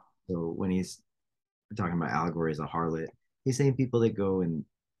 Yeah. So when he's talking about allegory as a harlot, he's saying people that go and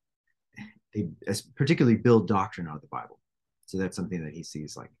they particularly build doctrine out of the Bible. So that's something that he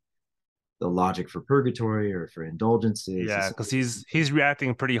sees like the logic for purgatory or for indulgences. Yeah, because he's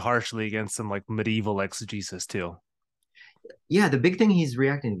reacting pretty harshly against some like medieval exegesis too. Yeah, the big thing he's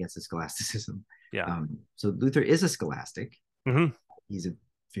reacting against is scholasticism. Yeah. So Luther is a scholastic. Mm-hmm. He's a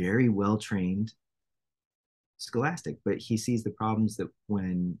very well-trained scholastic, but he sees the problems that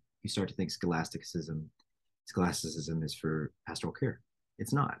when you start to think scholasticism is for pastoral care.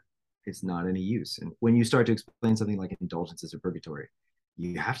 It's not. It's not any use. And when you start to explain something like indulgences or purgatory,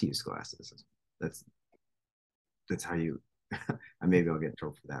 you have to use scholasticism. That's how you. Maybe I'll get in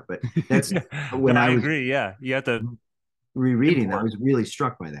trouble for that, but that's when I agree. Yeah, you have to rereading. I was really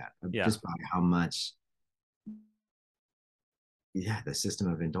struck by that, just by how much. Yeah, the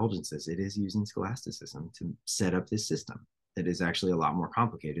system of indulgences, it is using scholasticism to set up this system that is actually a lot more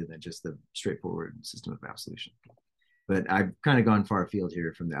complicated than just the straightforward system of absolution. But I've kind of gone far afield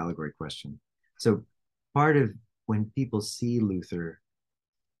here from the allegory question. So part of when people see Luther,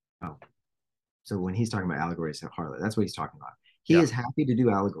 so when he's talking about allegories at harlot, that's what he's talking about. He is happy to do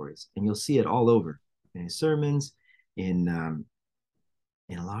allegories, and you'll see it all over in his sermons, in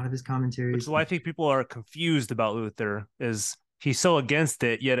a lot of his commentaries. Which is why I think people are confused about Luther, is he's so against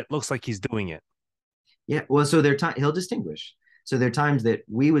it, yet it looks like he's doing it. Yeah, well, so he'll distinguish. So there are times that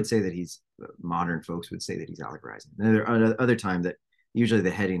we would say that modern folks would say that he's allegorizing. And there are other times that usually the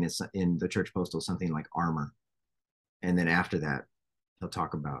heading is in the church postal something like armor. And then after that, he'll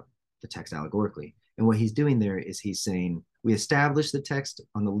talk about the text allegorically. And what he's doing there is he's saying, we establish the text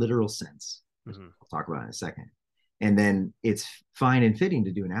on the literal sense. Mm-hmm. I'll talk about it in a second. And then it's fine and fitting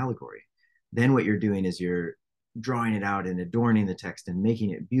to do an allegory. Then what you're doing is you're drawing it out and adorning the text and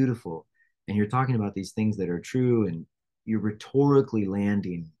making it beautiful. And you're talking about these things that are true, and you're rhetorically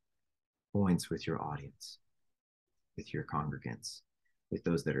landing points with your audience, with your congregants, with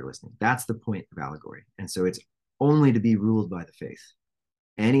those that are listening. That's the point of allegory. And so it's only to be ruled by the faith.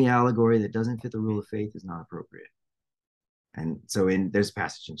 Any allegory that doesn't fit the rule of faith is not appropriate. And so there's a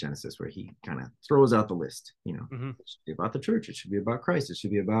passage in Genesis where he kind of throws out the list, It should be about the church. It should be about Christ. It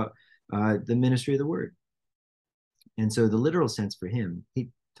should be about the ministry of the word. And so the literal sense for him, he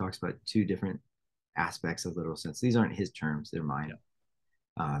talks about two different aspects of literal sense. These aren't his terms, they're mine.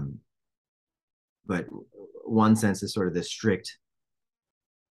 But one sense is sort of the strict,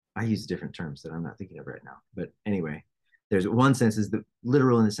 I use different terms that I'm not thinking of right now. But anyway, there's one sense is the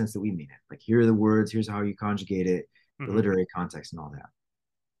literal in the sense that we mean it. Like, here are the words, here's how you conjugate it, the literary context and all that.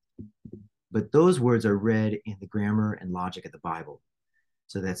 But those words are read in the grammar and logic of the Bible.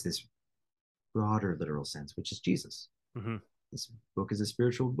 So that's this broader literal sense, which is Jesus. Mm-hmm. This book is a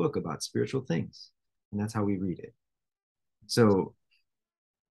spiritual book about spiritual things. And that's how we read it. So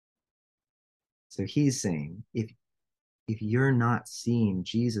he's saying, if you're not seeing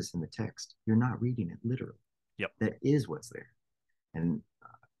Jesus in the text, you're not reading it literally. Yep. That is what's there. And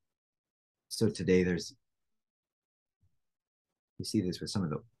so today you see this with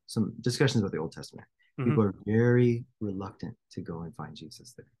some discussions about the Old Testament. Mm-hmm. People are very reluctant to go and find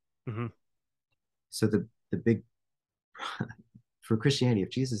Jesus there. Mm-hmm. So the big for Christianity, if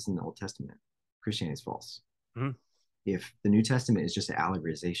Jesus is in the Old Testament, Christianity is false. Mm-hmm. If the New Testament is just an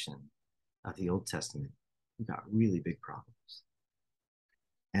allegorization of the Old Testament, we've got really big problems.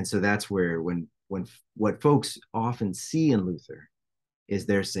 And so that's where when what folks often see in Luther is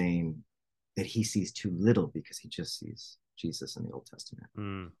they're saying that he sees too little because he just sees Jesus in the Old Testament.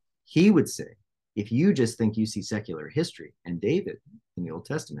 Mm. He would say, if you just think you see secular history and David in the Old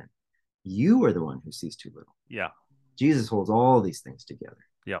Testament, you are the one who sees too little. Yeah. Jesus holds all these things together.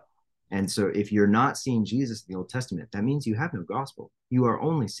 Yeah. And so if you're not seeing Jesus in the Old Testament, that means you have no gospel. You are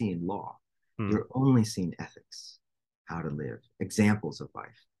only seeing law. Mm. You're only seeing ethics, how to live, examples of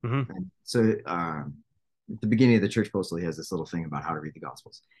life. Mm-hmm. And so at the beginning of the church postal, he has this little thing about how to read the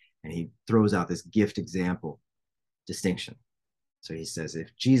Gospels. And he throws out this gift example distinction. So he says,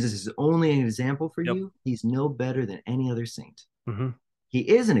 if Jesus is only an example for you, he's no better than any other saint. Mm-hmm. He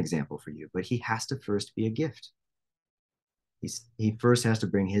is an example for you, but he has to first be a gift. He first has to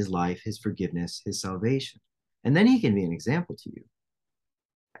bring his life, his forgiveness, his salvation. And then he can be an example to you.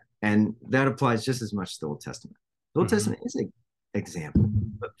 And that applies just as much to the Old Testament. The Old mm-hmm. Testament is an example,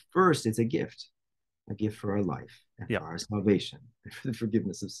 but first it's a gift for our life and for our salvation and for the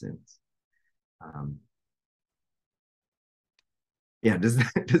forgiveness of sins. Does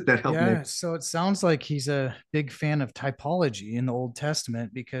that help? Yeah, Nick? So it sounds like he's a big fan of typology in the Old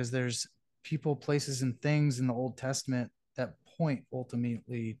Testament, because there's people, places, and things in the Old Testament that point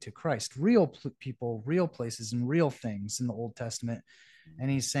ultimately to Christ. Real people, real places, and real things in the Old Testament.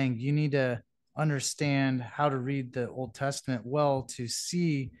 And he's saying you need to understand how to read the Old Testament well to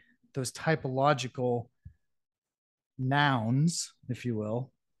see those typological nouns, if you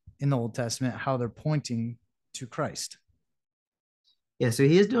will, in the Old Testament, how they're pointing to Christ. Yeah, so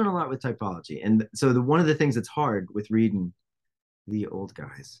he is doing a lot with typology. And so one of the things that's hard with reading the old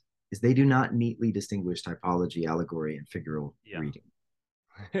guys is they do not neatly distinguish typology, allegory, and figural reading.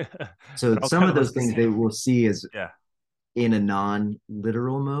 So some of those things they will see as in a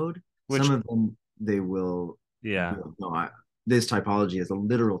non-literal mode. Some of them they will this typology is a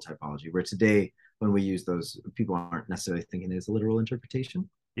literal typology, where today when we use those, people aren't necessarily thinking it's a literal interpretation.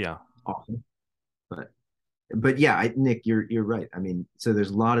 Yeah. Often. But yeah, Nick, you're right. I mean, so there's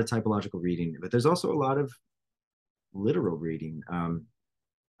a lot of typological reading, but there's also a lot of literal reading.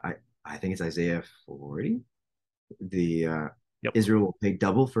 I think it's Isaiah 40. The Israel will pay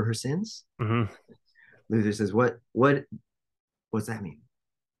double for her sins. Mm-hmm. Luther says, what's that mean?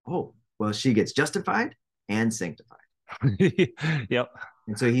 Oh, well, she gets justified and sanctified. Yep.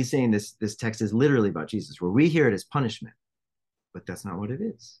 And so he's saying this text is literally about Jesus, where we hear it as punishment, but that's not what it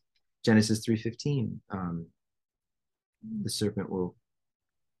is. Genesis 3:15, the serpent will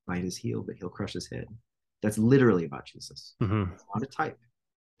bite his heel, but he'll crush his head. That's literally about Jesus. Mm-hmm. It's not a type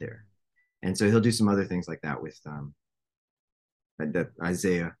there. And so he'll do some other things like that with that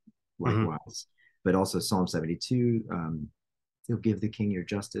Isaiah likewise, but also Psalm 72. He'll give the king your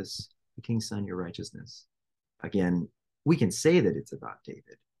justice, the king's son your righteousness. Again, we can say that it's about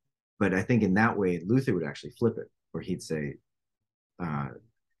David, but I think in that way Luther would actually flip it, where he'd say,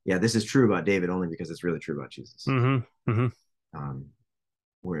 yeah, this is true about David only because it's really true about Jesus. Mm-hmm. Mm-hmm.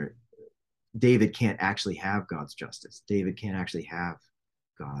 Where David can't actually have God's justice. David can't actually have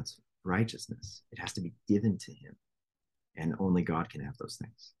God's righteousness. It has to be given to him, and only God can have those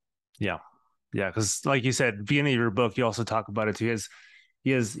things. Yeah. Yeah. Because like you said, beginning of your book, you also talk about it too.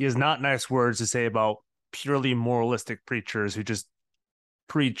 He has not nice words to say about purely moralistic preachers who just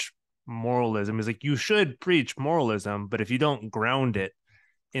preach moralism. He's like, you should preach moralism, but if you don't ground it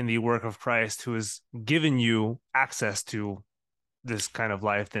in the work of Christ, who has given you access to this kind of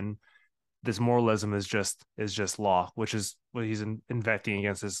life, then this moralism is just law, which is what he's invecting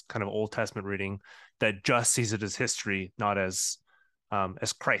against, this kind of Old Testament reading that just sees it as history, not as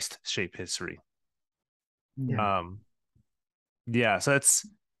Christ shaped history. Yeah. So that's,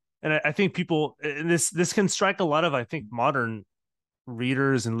 and I think people, and this can strike a lot of, I think, modern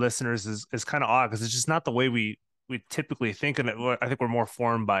readers and listeners is kind of odd, because it's just not the way we typically think. And I think we're more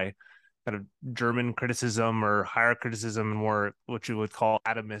formed by kind of German criticism or higher criticism, and more what you would call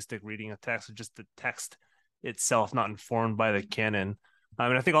atomistic reading of text, or just the text itself, not informed by the canon.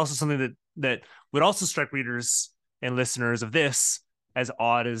 And I think also something that would also strike readers and listeners of this as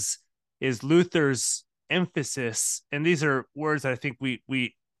odd is Luther's emphasis, and these are words that I think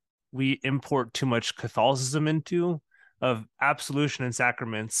we import too much Catholicism into, of absolution and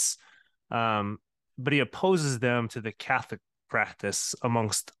sacraments, but he opposes them to the Catholic practice,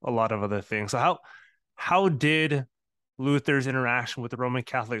 amongst a lot of other things. So how did Luther's interaction with the Roman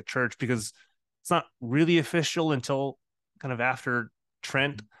Catholic Church, because it's not really official until kind of after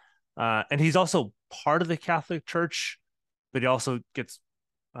Trent, and he's also part of the Catholic Church, but he also gets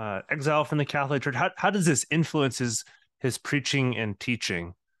exiled from the Catholic Church. How does this influence his preaching and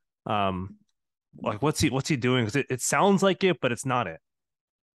teaching? Like what's he doing? Because it sounds like it, but it's not it.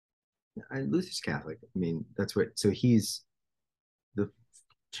 Luther's Catholic. I mean, that's what. So he's, the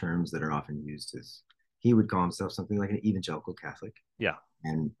terms that are often used is, he would call himself something like an evangelical Catholic. Yeah.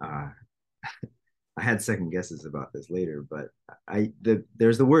 And I had second guesses about this later, but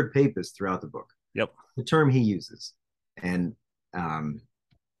there's the word papist throughout the book. Yep. The term he uses, and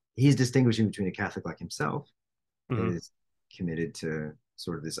he's distinguishing between a Catholic like himself, that is committed to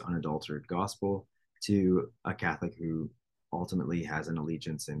sort of this unadulterated gospel, to a Catholic who ultimately has an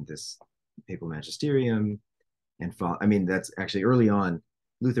allegiance in this papal magisterium. And I mean, that's actually early on,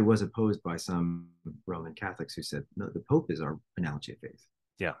 Luther was opposed by some Roman Catholics who said, no, the Pope is our analogy of faith.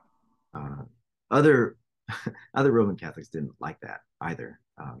 Yeah. Other Roman Catholics didn't like that either,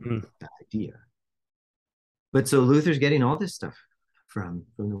 that idea. But so Luther's getting all this stuff from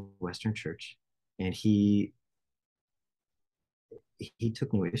the Western Church, and he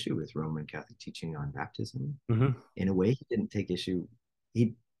took no issue with Roman Catholic teaching on baptism. In a way, he didn't take issue.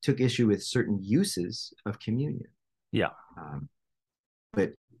 He took issue with certain uses of communion. Yeah.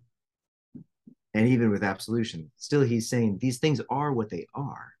 And even with absolution, still he's saying these things are what they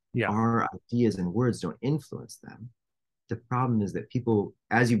are. Yeah. Our ideas and words don't influence them. The problem is that people,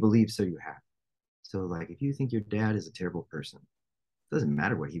 as you believe, so you have. So like, if you think your dad is a terrible person, it doesn't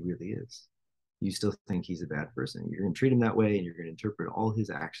matter what he really is. You still think he's a bad person. You're going to treat him that way, and you're going to interpret all his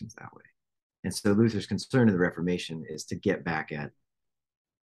actions that way. And so Luther's concern in the Reformation is to get back at,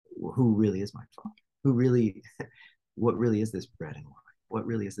 well, who really is my father? What really is this bread and wine? what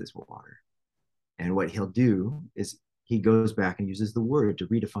really is this water? And what he'll do is he goes back and uses the word to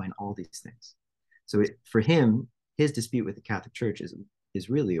redefine all these things. So for him, his dispute with the Catholic Church is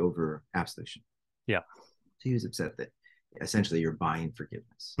really over absolution. Yeah. So he was upset that essentially you're buying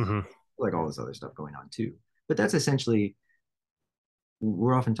forgiveness, like all this other stuff going on too. But that's essentially,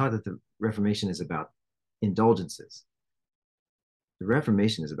 we're often taught that the Reformation is about indulgences. The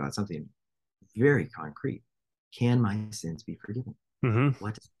Reformation is about something very concrete. Can my sins be forgiven?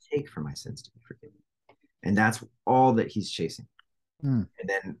 What does it take for my sins to be forgiven? And that's all that he's chasing. And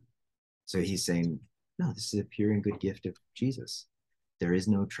then, so he's saying, no, this is a pure and good gift of Jesus. There is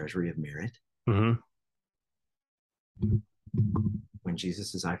no treasury of merit. When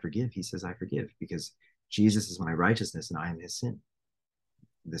Jesus says, I forgive, he says, I forgive, because Jesus is my righteousness and I am his sin.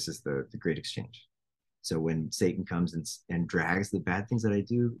 This is the great exchange. So when Satan comes and drags the bad things that I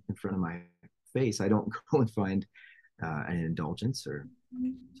do in front of my face, I don't go and find an indulgence or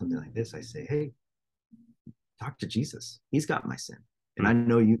something like this. I say, hey, talk to Jesus. He's got my sin. And I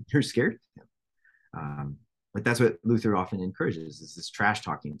know you're scared of him. But that's what Luther often encourages, is this trash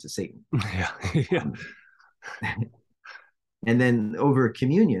talking to Satan. And then over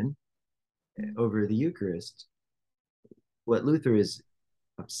communion, over the Eucharist, what Luther is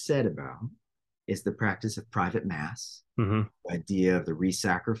upset about is the practice of private mass, the idea of the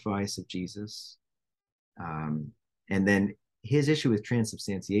re-sacrifice of Jesus. And then his issue with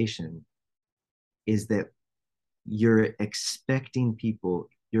transubstantiation is that you're expecting people,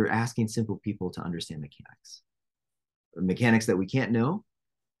 you're asking simple people to understand mechanics that we can't know,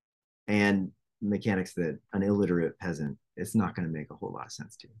 and mechanics that an illiterate peasant, it's not going to make a whole lot of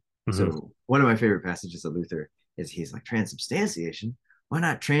sense to. So one of my favorite passages of Luther is he's like, transubstantiation, why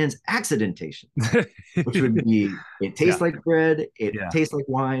not transaccidentation? Which would be, it tastes like bread, it tastes like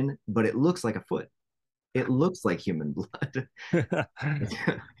wine, but it looks like a foot. It looks like human blood. I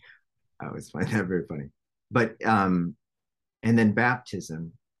always find that very funny. But and then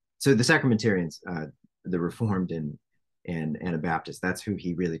baptism. So the sacramentarians, the Reformed and Anabaptists, that's who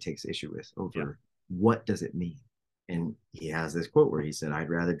he really takes issue with over what does it mean. And he has this quote where he said, I'd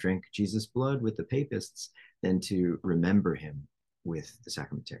rather drink Jesus' blood with the papists than to remember him with the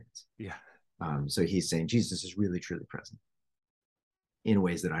sacramentarians. So he's saying Jesus is really truly present in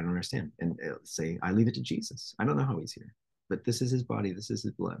ways that I don't understand. And say, I leave it to Jesus. I don't know how he's here, but this is his body, this is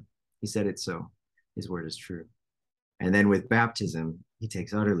his blood. He said it so. His word is true. And then with baptism, he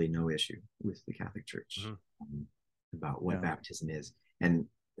takes utterly no issue with the Catholic Church about what baptism is. And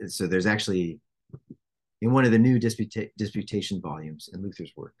so there's actually, in one of the new disputation volumes in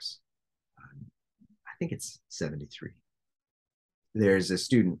Luther's works, I think it's 73, there's a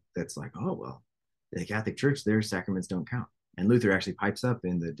student that's like, oh, well, the Catholic Church, their sacraments don't count. And Luther actually pipes up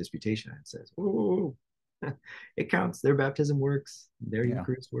in the disputation and says, oh, it counts. Their baptism works, their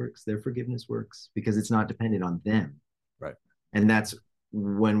Eucharist works, their forgiveness works, because it's not dependent on them. Right. And that's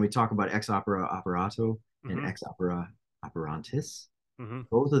when we talk about ex opera operato and ex opera operantis.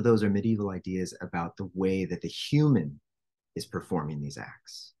 Both of those are medieval ideas about the way that the human is performing these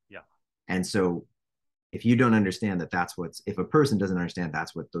acts. And so if you don't understand that if a person doesn't understand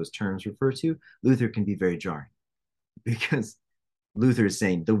that's what those terms refer to, Luther can be very jarring, because Luther is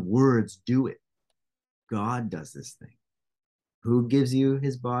saying the words do it. God does this thing. Who gives you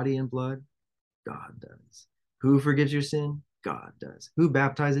his body and blood? God does. Who forgives your sin? God does. Who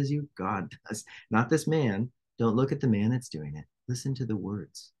baptizes you? God does. Not this man. Don't look at the man that's doing it. Listen to the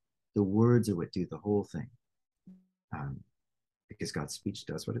words. The words are what do the whole thing. Because God's speech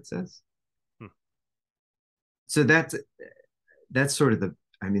does what it says. So that's sort of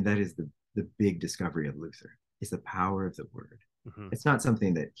that is the big discovery of Luther, is the power of the word. It's not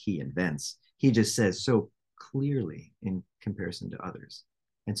something that he invents. He just says so clearly in comparison to others.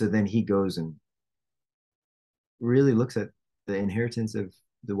 And so then he goes and really looks at the inheritance of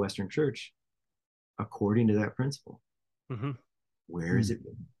the Western Church according to that principle. Where is it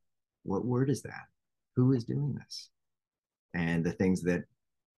written? What word is that? Who is doing this? And the things that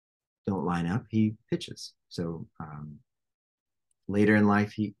don't line up, he pitches. So later in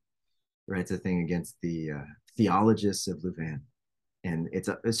life, he writes a thing against the theologists of Louvain, and it's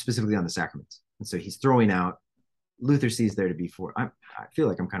specifically on the sacraments. And so he's throwing out, Luther sees there to be four. I feel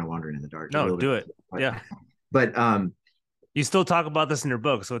like I'm kind of wandering in the dark. No, do it. But you still talk about this in your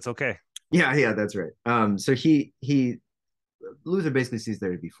book, so it's okay. Yeah, that's right. So Luther basically sees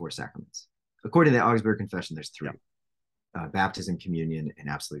there to be four sacraments. According to the Augsburg Confession, there's three: baptism, communion, and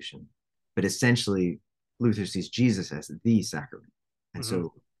absolution. But essentially, Luther sees Jesus as the sacrament. And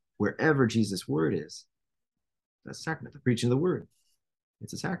so wherever Jesus' word is, that's a sacrament. The preaching of the word,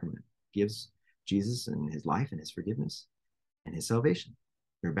 it's a sacrament. It gives Jesus and his life and his forgiveness and his salvation.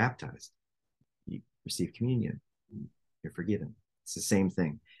 you're baptized, you receive communion, you're forgiven. It's the same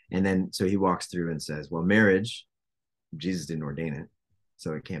thing. And then so he walks through and says, well, marriage, Jesus didn't ordain it,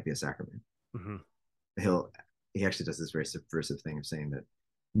 so it can't be a sacrament. Mm-hmm. He actually does this very subversive thing of saying that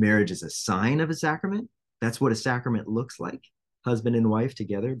marriage is a sign of a sacrament. That's what a sacrament looks like, husband and wife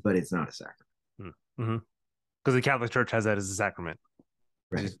together, but it's not a sacrament. Mm-hmm. Because the Catholic Church has that as a sacrament.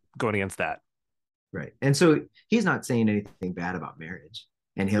 Right. He's going against that. Right. And so he's not saying anything bad about marriage.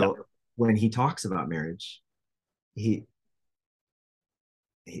 And when he talks about marriage, he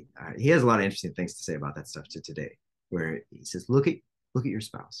has a lot of interesting things to say about that stuff to today, where he says, look at your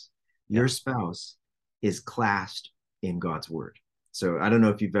spouse. Your spouse is classed in God's word. So I don't know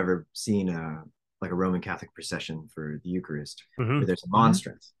if you've ever seen a Roman Catholic procession for the Eucharist, where there's a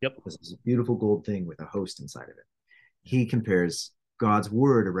monstrance. Yep. This is a beautiful gold thing with a host inside of it. He compares God's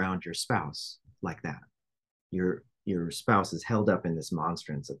word around your spouse like that. Your spouse is held up in this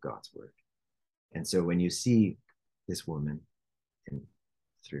monstrance of God's word. And so when you see this woman, in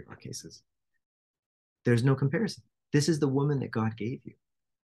 3 of our cases, there's no comparison. This is the woman that God gave you.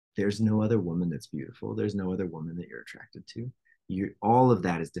 There's no other woman that's beautiful. There's no other woman that you're attracted to. All of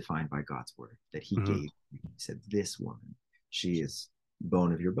that is defined by God's word that he gave you. He said, this woman, she is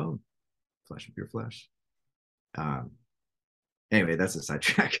bone of your bone, flesh of your flesh. Anyway, that's a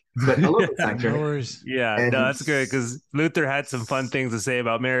sidetrack. But I love the sidetrack. Yeah, no, that's good, because Luther had some fun things to say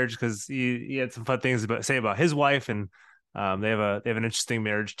about marriage, because he had some fun things to say about his wife, and they have an interesting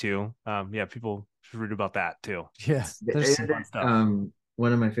marriage too. People should read about that too. Yeah, there's some fun stuff.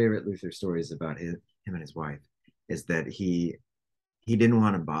 One of my favorite Luther stories about him and his wife is that he didn't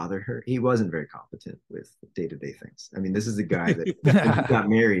want to bother her. He wasn't very competent with day-to-day things. I mean, this is a guy that when he got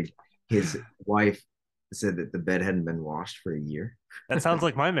married, his wife said that the bed hadn't been washed for a year. That sounds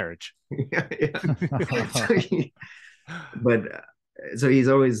like my marriage. yeah. So he's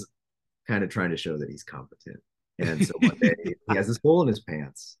always kind of trying to show that he's competent. And so one day he has this hole in his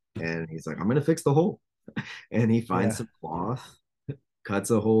pants, and he's like, I'm going to fix the hole. And he finds some cloth,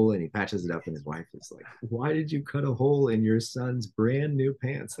 cuts a hole, and he patches it up. And his wife is like, why did you cut a hole in your son's brand new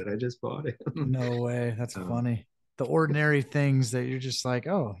pants that I just bought him? No way. That's funny. The ordinary things that you're just like,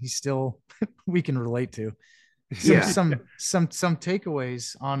 oh, he's still, we can relate to. Some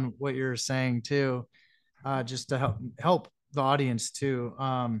takeaways on what you're saying too, just to help the audience too.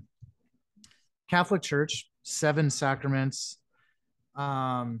 Catholic Church, 7 sacraments.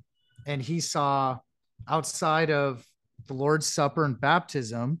 And he saw, outside of the Lord's Supper and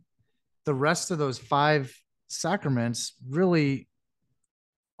baptism, the rest of those 5 sacraments really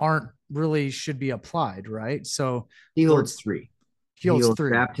should be applied, right? So he holds 3. He holds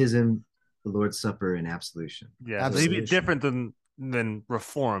 3: baptism, the Lord's Supper, and absolution. Yeah, maybe different than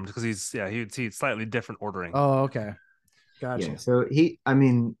Reformed, because he'd see slightly different ordering. Oh, okay, gotcha. Yeah, so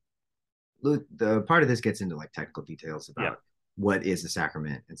the part of this gets into like technical details about what is a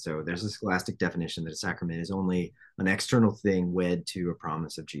sacrament. And so there's a scholastic definition that a sacrament is only an external thing wed to a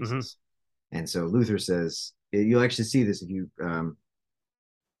promise of Jesus. And so Luther says, you'll actually see this if you, I'm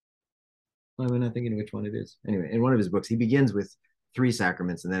not thinking which one it is. Anyway, in one of his books, he begins with 3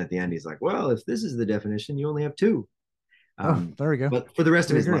 sacraments. And then at the end, he's like, well, if this is the definition, you only have 2. There we go. But for the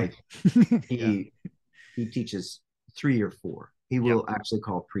rest of his life, he teaches 3 or 4. He will actually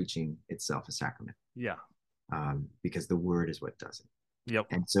call preaching itself a sacrament. Yeah. Because the word is what does it. Yep.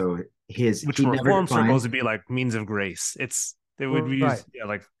 And so which Reformed circles would be like means of grace. They would use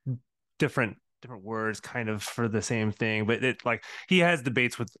like different words kind of for the same thing, but it, like, he has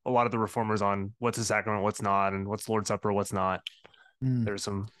debates with a lot of the Reformers on what's a sacrament, what's not, and what's Lord's Supper, what's not. There's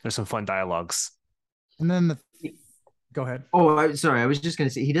some fun dialogues. And then go ahead. Oh, sorry. I was just going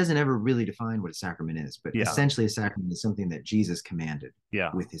to say, he doesn't ever really define what a sacrament is, but essentially a sacrament is something that Jesus commanded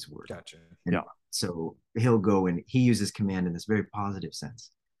with his word. Gotcha. And so he'll go and he uses command in this very positive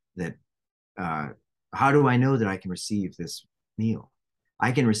sense that, how do I know that I can receive this meal?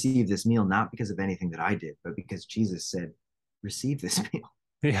 I can receive this meal not because of anything that I did, but because Jesus said, receive this meal.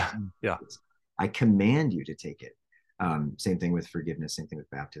 Yeah. I command you to take it. Same thing with forgiveness, same thing with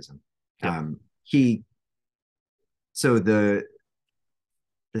baptism. So the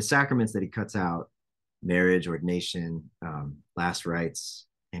sacraments that he cuts out, marriage, ordination, last rites,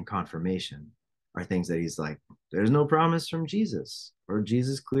 and confirmation, are things that he's like, there's no promise from Jesus, or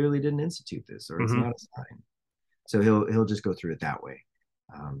Jesus clearly didn't institute this, or it's not a sign. So he'll just go through it that way.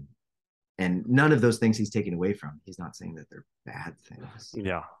 And none of those things he's taken away from. He's not saying that they're bad things.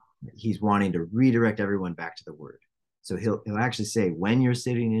 Yeah. He's wanting to redirect everyone back to the word. So he'll actually say, when you're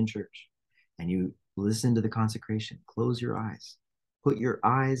sitting in church and you listen to the consecration, close your eyes, put your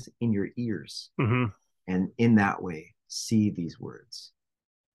eyes in your ears, and in that way see these words.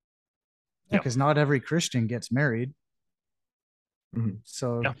 because not every Christian gets married. Mhm.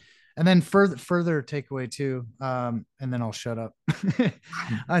 So, Yeah. and then further takeaway too, and then I'll shut up.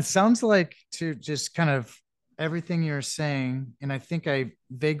 It sounds like, to just kind of everything you're saying, and I think I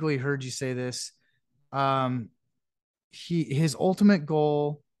vaguely heard you say this. His ultimate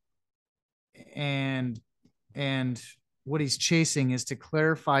goal and what he's chasing is to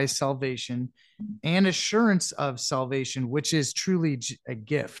clarify salvation and assurance of salvation, which is truly a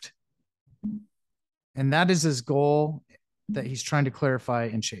gift. And that is his goal that he's trying to clarify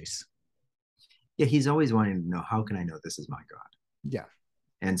and chase. Yeah, he's always wanting to know, how can I know this is my God? Yeah.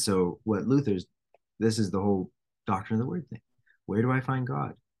 And so what this is the whole doctrine of the word thing. Where do I find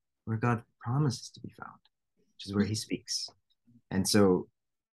God? Where God promises to be found, which is where he speaks. And so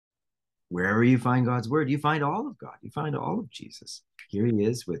wherever you find God's word, you find all of God. You find all of Jesus. Here he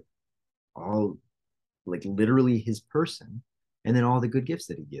is with all, like, literally his person, and then all the good gifts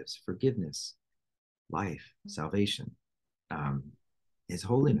that he gives: forgiveness, life, salvation. His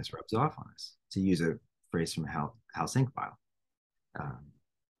holiness rubs off on us, to use a phrase from Hal Sankbeil.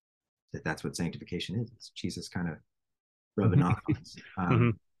 That's what sanctification is. It's Jesus kind of rubbing off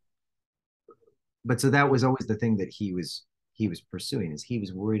on us. But so that was always the thing that he was pursuing, is he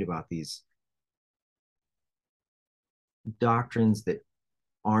was worried about these doctrines that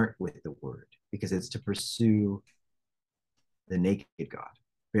aren't with the word, because it's to pursue the naked God,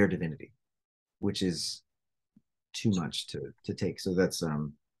 bare divinity, which is too much to take. So that's I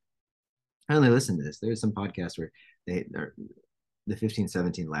only listen to this. There's some podcasts where the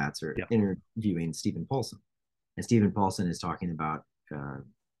 1517 lads are interviewing Stephen Paulson, and Stephen Paulson is talking about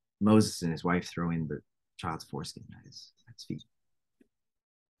Moses and his wife throwing the child's foreskin at his feet.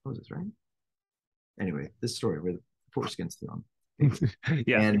 Moses, right? Anyway, this story where the foreskin's thrown.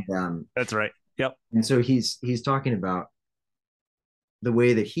 Yeah, and that's right. Yep. And so he's talking about the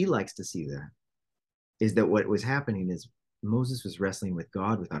way that he likes to see that is that what was happening is Moses was wrestling with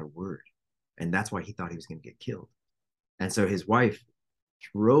God without a word, and that's why he thought he was going to get killed. And so his wife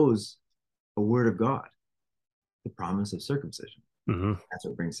throws a word of God, the promise of circumcision. That's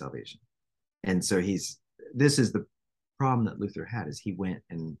what brings salvation. And so this is the problem that Luther had, is he went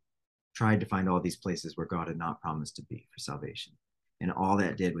and tried to find all these places where God had not promised to be for salvation. And all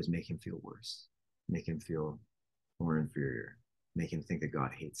that did was make him feel worse, make him feel more inferior, make him think that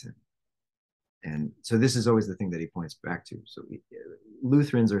God hates him. And so this is always the thing that he points back to. So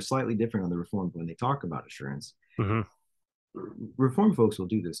Lutherans are slightly different on the Reformed when they talk about assurance. Reformed folks will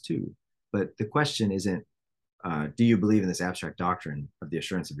do this too. But the question isn't, do you believe in this abstract doctrine of the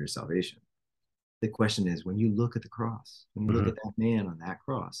assurance of your salvation? The question is, when you look at the cross, when you look at that man on that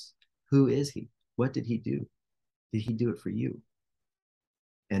cross, who is he? What did he do? Did he do it for you?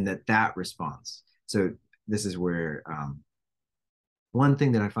 And that response. So this is where one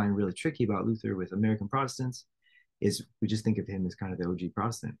thing that I find really tricky about Luther with American Protestants is we just think of him as kind of the OG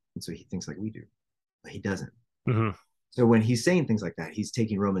Protestant. And so he thinks like we do, but he doesn't. So when he's saying things like that, he's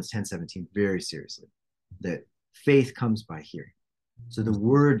taking Romans 10:17 very seriously, that faith comes by hearing. So the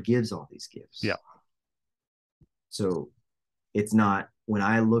word gives all these gifts. Yeah. So it's not, when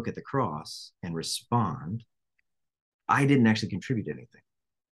I look at the cross and respond, I didn't actually contribute anything.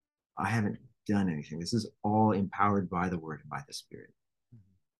 I haven't done anything. This is all empowered by the word and by the Spirit.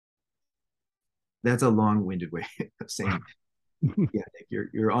 That's a long-winded way of saying, yeah, Nick,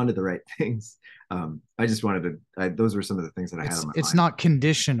 you're onto the right things. I just wanted to, those were some of the things that I had on my mind. It's not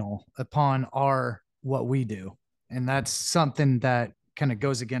conditional upon what we do. And that's something that kind of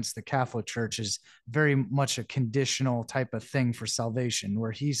goes against the Catholic Church, is very much a conditional type of thing for salvation,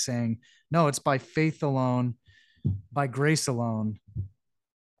 where he's saying, no, it's by faith alone, by grace alone,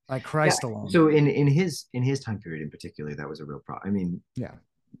 by Christ alone. So in his time period in particular, that was a real problem. I mean, yeah,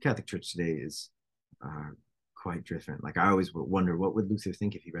 Catholic Church today is quite different. Like, I always wonder, what would Luther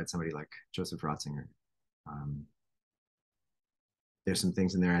think if he read somebody like Joseph Ratzinger? There's some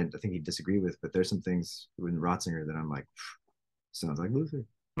things in there I think he'd disagree with, but there's some things in Ratzinger that I'm like, sounds like Luther.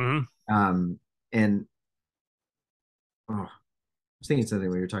 And I was thinking something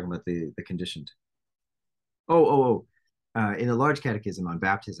when you were talking about the conditioned. In the Large Catechism on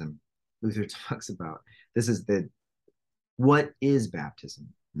baptism, Luther talks about, what is baptism?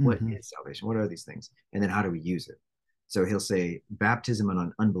 What is salvation? What are these things? And then how do we use it? So he'll say baptism on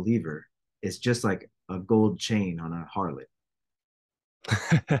an unbeliever is just like a gold chain on a harlot.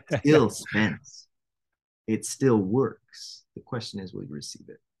 It still spends. It still works. The question is, will you receive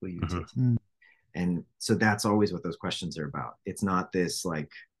it? Will you take it? And so that's always what those questions are about. It's not this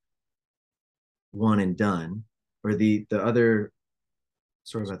like one and done. Or the other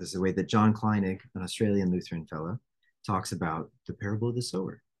story about this is the way that John Kleinig, an Australian Lutheran fellow, talks about the parable of the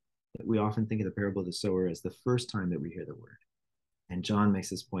sower. We often think of the parable of the sower as the first time that we hear the word. And John makes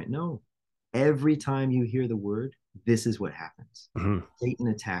this point. No, every time you hear the word, this is what happens. Mhm. Satan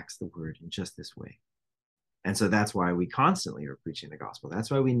attacks the word in just this way. And so that's why we constantly are preaching the gospel. That's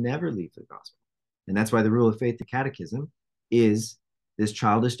why we never leave the gospel. And that's why the rule of faith, the catechism, is this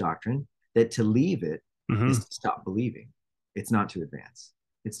childish doctrine that to leave it Mhm. is to stop believing. It's not to advance.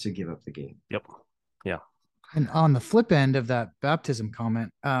 It's to give up the game. Yep. Yeah. And on the flip end of that baptism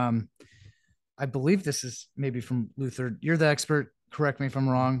comment, I believe this is maybe from Luther. You're the expert. Correct me if I'm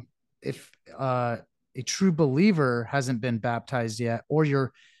wrong. If a true believer hasn't been baptized yet, or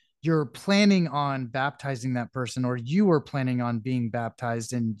you're planning on baptizing that person, or you were planning on being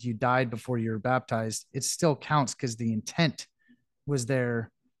baptized and you died before you were baptized, it still counts because the intent was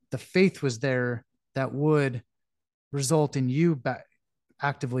there, the faith was there that would result in you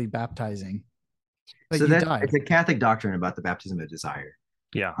actively baptizing. But so you that died. it's a Catholic doctrine about the baptism of desire.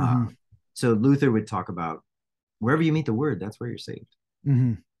 Yeah. Mhm. So Luther would talk about wherever you meet the word, that's where you're saved.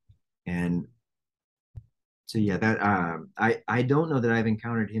 Mm-hmm. And so yeah, that I don't know that I've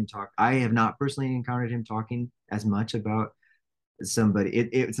encountered him talk. I have not personally encountered him talking as much about somebody.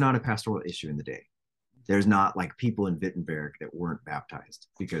 It's not a pastoral issue in the day. There's not like people in Wittenberg that weren't baptized,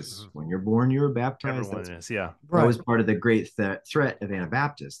 because when you're born, you're baptized. Everyone is. Yeah. That was part of the great threat of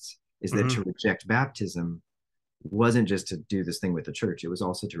Anabaptists, is that Mhm. to reject baptism wasn't just to do this thing with the church. It was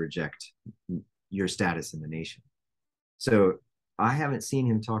also to reject your status in the nation. So I haven't seen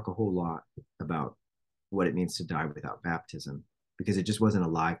him talk a whole lot about what it means to die without baptism, because it just wasn't a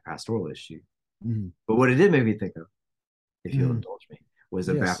live pastoral issue. Mm-hmm. But what it did make me think of, if you'll Mhm. indulge me, was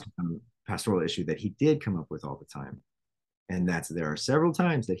a Yes. baptism pastoral issue that he did come up with all the time. And that's, there are several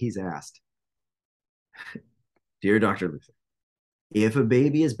times that he's asked, "Dear Dr. Luther, if a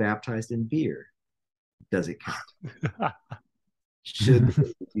baby is baptized in beer, does it count? Should the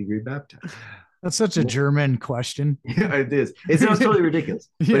baby be rebaptized?" That's such a German question. Yeah, it is. It sounds totally ridiculous,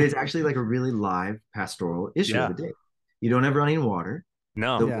 Yeah. but it's actually like a really live pastoral issue Yeah. of the day. You don't have running water.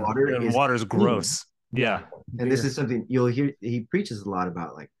 No. The Yeah. water And is water's clean. gross. Yeah. And this is something you'll hear. He preaches a lot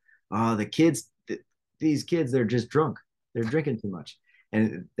about, like, oh, the kids, these kids, they're just drunk. They're drinking too much.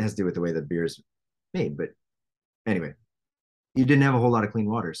 And it has to do with the way the beer is made. But anyway, you didn't have a whole lot of clean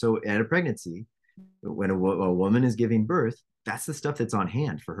water. So at a pregnancy, when a woman is giving birth, that's the stuff that's on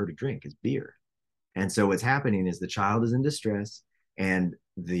hand for her to drink, is beer. And so what's happening is the child is in distress, and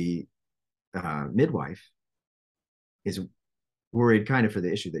the midwife is worried kind of for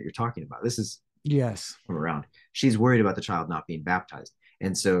the issue that you're talking about. This is Yes. from around. She's worried about the child not being baptized.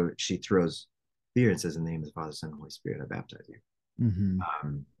 And so she throws beer and says, "In the name of the Father, Son, and Holy Spirit, I baptize you."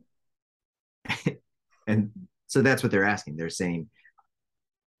 Mm-hmm. And so that's what they're asking. They're saying,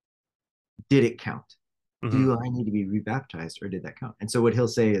 did it count? Mhm. Do I need to be rebaptized, or did that count? And so what he'll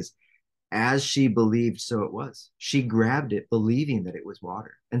say is, as she believed, so it was. She grabbed it believing that it was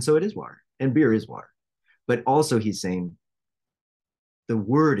water. And so it is water, and beer is water. But also he's saying the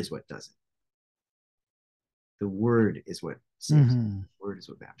word is what does it. The word is what saves. Mm-hmm. The word is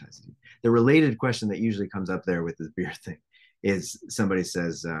what baptizes you. The related question that usually comes up there with the beer thing is, somebody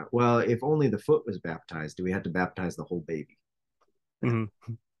says, well, if only the foot was baptized, do we have to baptize the whole baby? Mhm.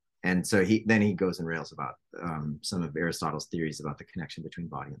 And so he goes and rails about some of Aristotle's theories about the connection between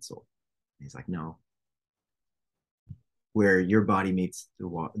body and soul. And he's like, no, where your body meets the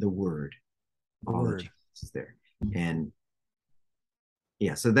word, The all of word. Jesus is there. And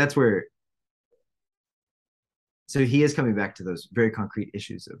yeah, so that's where, so he is coming back to those very concrete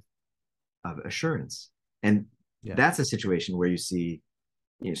issues of assurance. And Yeah. that's a situation where you see,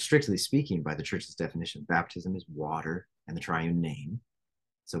 strictly speaking, by the church's definition, baptism is water and the triune name.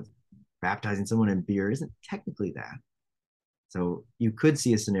 So baptizing someone in beer isn't technically that. So you could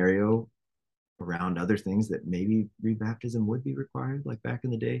see a scenario around other things that maybe rebaptism would be required, like back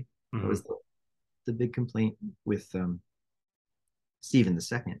in the day. Mhm. That was the big complaint with Stephen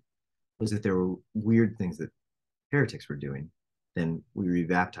II, was that there were weird things that heretics were doing. Then we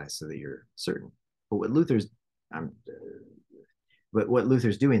rebaptize so that you're certain. But what Luther's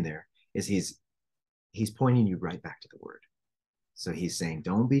doing there is he's pointing you right back to the word. So he's saying,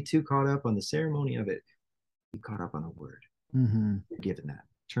 don't be too caught up on the ceremony of it. Be caught up on the word. Mm-hmm. You're given that.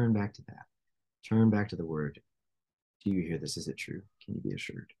 Turn back to that. Turn back to the word. Do you hear this? Is it true? Can you be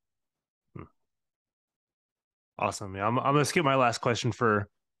assured? Awesome. Yeah, I'm gonna skip my last question for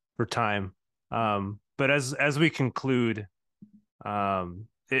time. But as we conclude,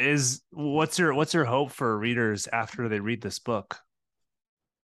 what's your hope for readers after they read this book?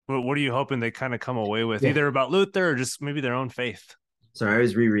 What are you hoping they kind of come away with, either about Luther or just maybe their own faith? Sorry, I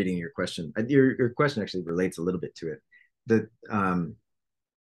was rereading your question. Your question actually relates a little bit to it.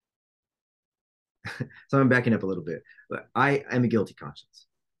 so I'm backing up a little bit, but I am a guilty conscience.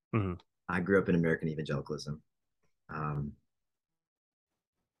 Mhm. I grew up in American evangelicalism,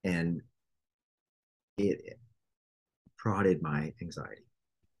 and it prodded my anxiety.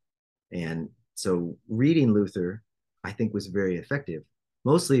 And so reading Luther, I think, was very effective,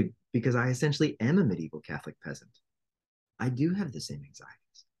 mostly because I essentially am a medieval Catholic peasant. I do have the same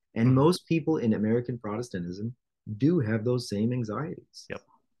anxieties. And Mhm. most people in American Protestantism do have those same anxieties. Yep.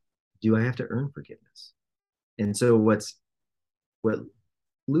 Do I have to earn forgiveness? And so what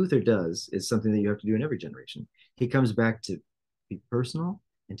Luther does is something that you have to do in every generation. He comes back to be personal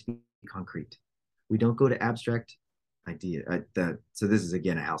and to be concrete. We don't go to abstract idea. So this is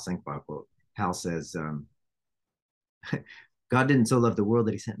again a Hal Sankbaugh quote. Hal says, God didn't so love the world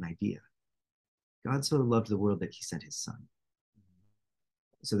that he sent an idea. God so loved the world that he sent his son.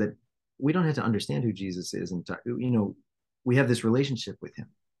 So that we don't have to understand who Jesus is, and we have this relationship with him.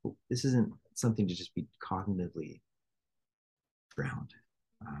 This isn't something to just be cognitively drowned.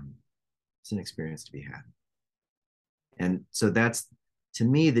 It's an experience to be had. And so that's, to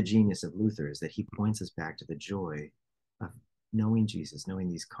me, the genius of Luther is that he points us back to the joy of knowing Jesus, knowing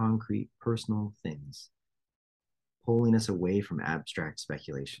these concrete, personal things, pulling us away from abstract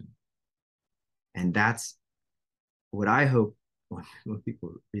speculation. And that's what I hope when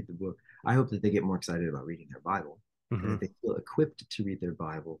people read the book. I hope that they get more excited about reading their Bible, and that they feel equipped to read their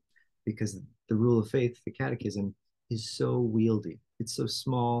Bible, because the rule of faith, the catechism, is so wieldy. It's so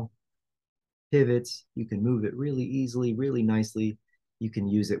small, pivots. You can move it really easily, really nicely. You can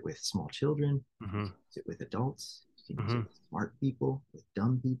use it with small children, you can use it with adults, you can use it with smart people, with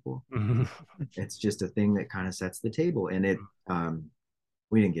dumb people. It's just a thing that kind of sets the table. And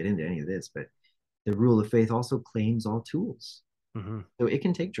we didn't get into any of this, but the rule of faith also claims all tools. So it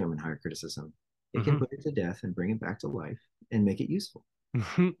can take German higher criticism. It can put it to death and bring it back to life and make it useful.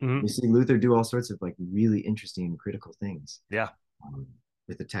 You see Luther do all sorts of like really interesting critical things. Yeah.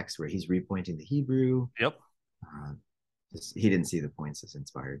 With the text where he's repointing the Hebrew. Yep. He didn't see the points as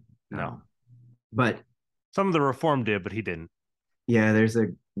inspired. No. But some of the Reform did, but he didn't. Yeah, there's a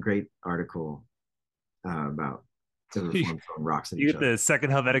great article about the Reform throwing rocks at you each get other. the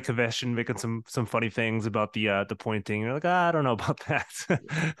Second Helvetic Confession making some funny things about the pointing. You're like, I don't know about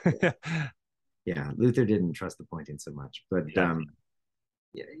that. Yeah, Luther didn't trust the pointing so much, but Yeah.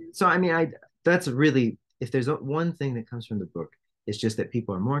 yeah. So I mean, that's really, if there's one thing that comes from the book, it's just that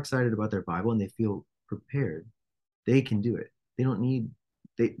people are more excited about their Bible and they feel prepared. They can do it. They don't need,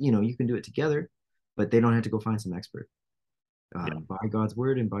 you can do it together, but they don't have to go find some expert. By God's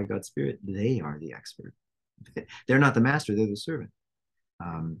word and by God's spirit, they are the expert. They're not the master, they're the servant.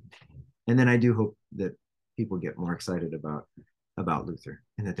 And then I do hope that people get more excited about Luther,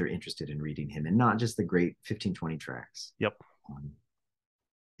 and that they're interested in reading him, and not just the great 1520 tracts. Yep.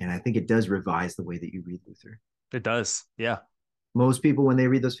 And I think it does revise the way that you read Luther. It does. Yeah. Most people, when they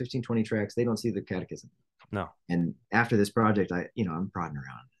read those 1520 tracts, they don't see the catechism. No. And after this project, I'm prodding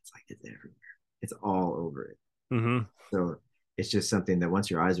around. It's like, it's everywhere. It's all over it. So it's just something that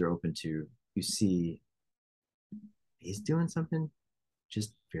once your eyes are open to, you see he's doing something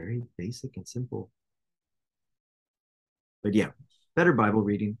just very basic and simple. But yeah, better Bible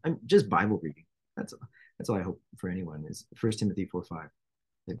reading. Just Bible reading. That's all I hope for anyone is 1 Timothy 4:5,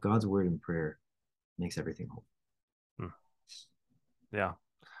 that God's word and prayer makes everything whole. Yeah.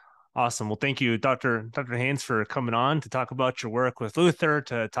 Awesome. Well, thank you, Dr. Haynes, for coming on to talk about your work with Luther,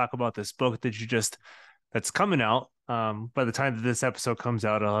 to talk about this book that's coming out. By the time that this episode comes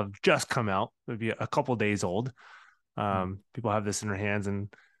out, it'll have just come out. It'll be a couple days old. People have this in their hands, and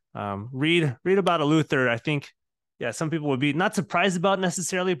read about a Luther. I think, some people would be not surprised about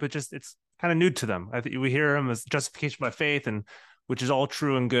necessarily, but just it's kind of new to them. I think we hear him as justification by faith, and which is all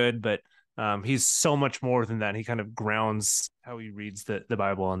true and good, but he's so much more than that. He kind of grounds how he reads the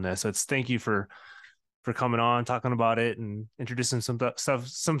Bible in this. So thank you for coming on, talking about it, and introducing some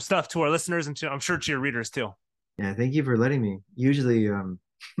stuff to our listeners, and I'm sure to your readers too. Yeah, thank you for letting me. Usually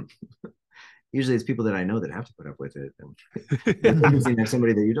it's people that I know that have to put up with it, and have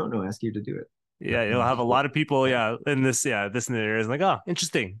somebody that you don't know ask you to do it. Yeah, you'll have a lot of people, in this in the areas, like, oh,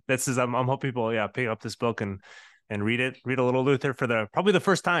 interesting. This is I'm hoping people, pick up this book and read a little Luther for probably the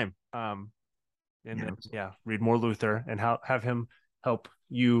first time. Read more Luther and have him help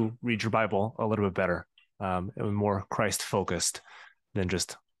you read your Bible a little bit better, and more Christ focused than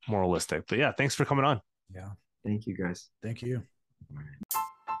just moralistic. But thanks for coming on. Yeah. Thank you, guys. Thank you.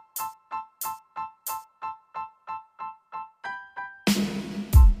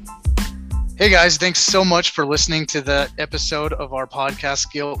 Hey guys, thanks so much for listening to the episode of our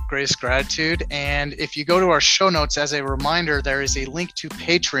podcast, Guilt, Grace, Gratitude. And if you go to our show notes, as a reminder, there is a link to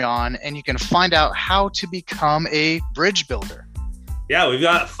Patreon, and you can find out how to become a bridge builder. Yeah, we've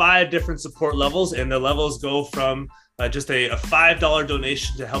got 5 different support levels, and the levels go from just a $5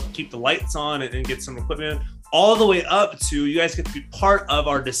 donation to help keep the lights on and get some equipment, all the way up to you guys get to be part of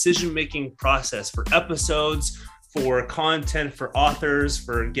our decision-making process for episodes, for content, for authors,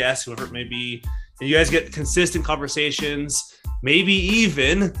 for guests, whoever it may be. And you guys get consistent conversations, maybe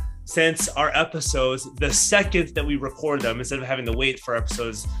even since our episodes, the second that we record them, instead of having to wait for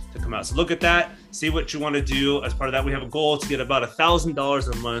episodes to come out. So look at that, see what you want to do. As part of that, we have a goal to get about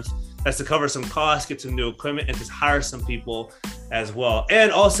 $1,000 a month. That's to cover some costs, get some new equipment, and to hire some people as well.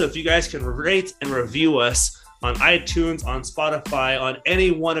 And also, if you guys can rate and review us on iTunes, on Spotify, on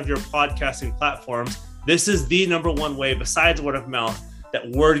any one of your podcasting platforms, this is the #1 way, besides word of mouth, that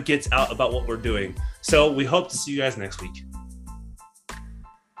word gets out about what we're doing. So we hope to see you guys next week.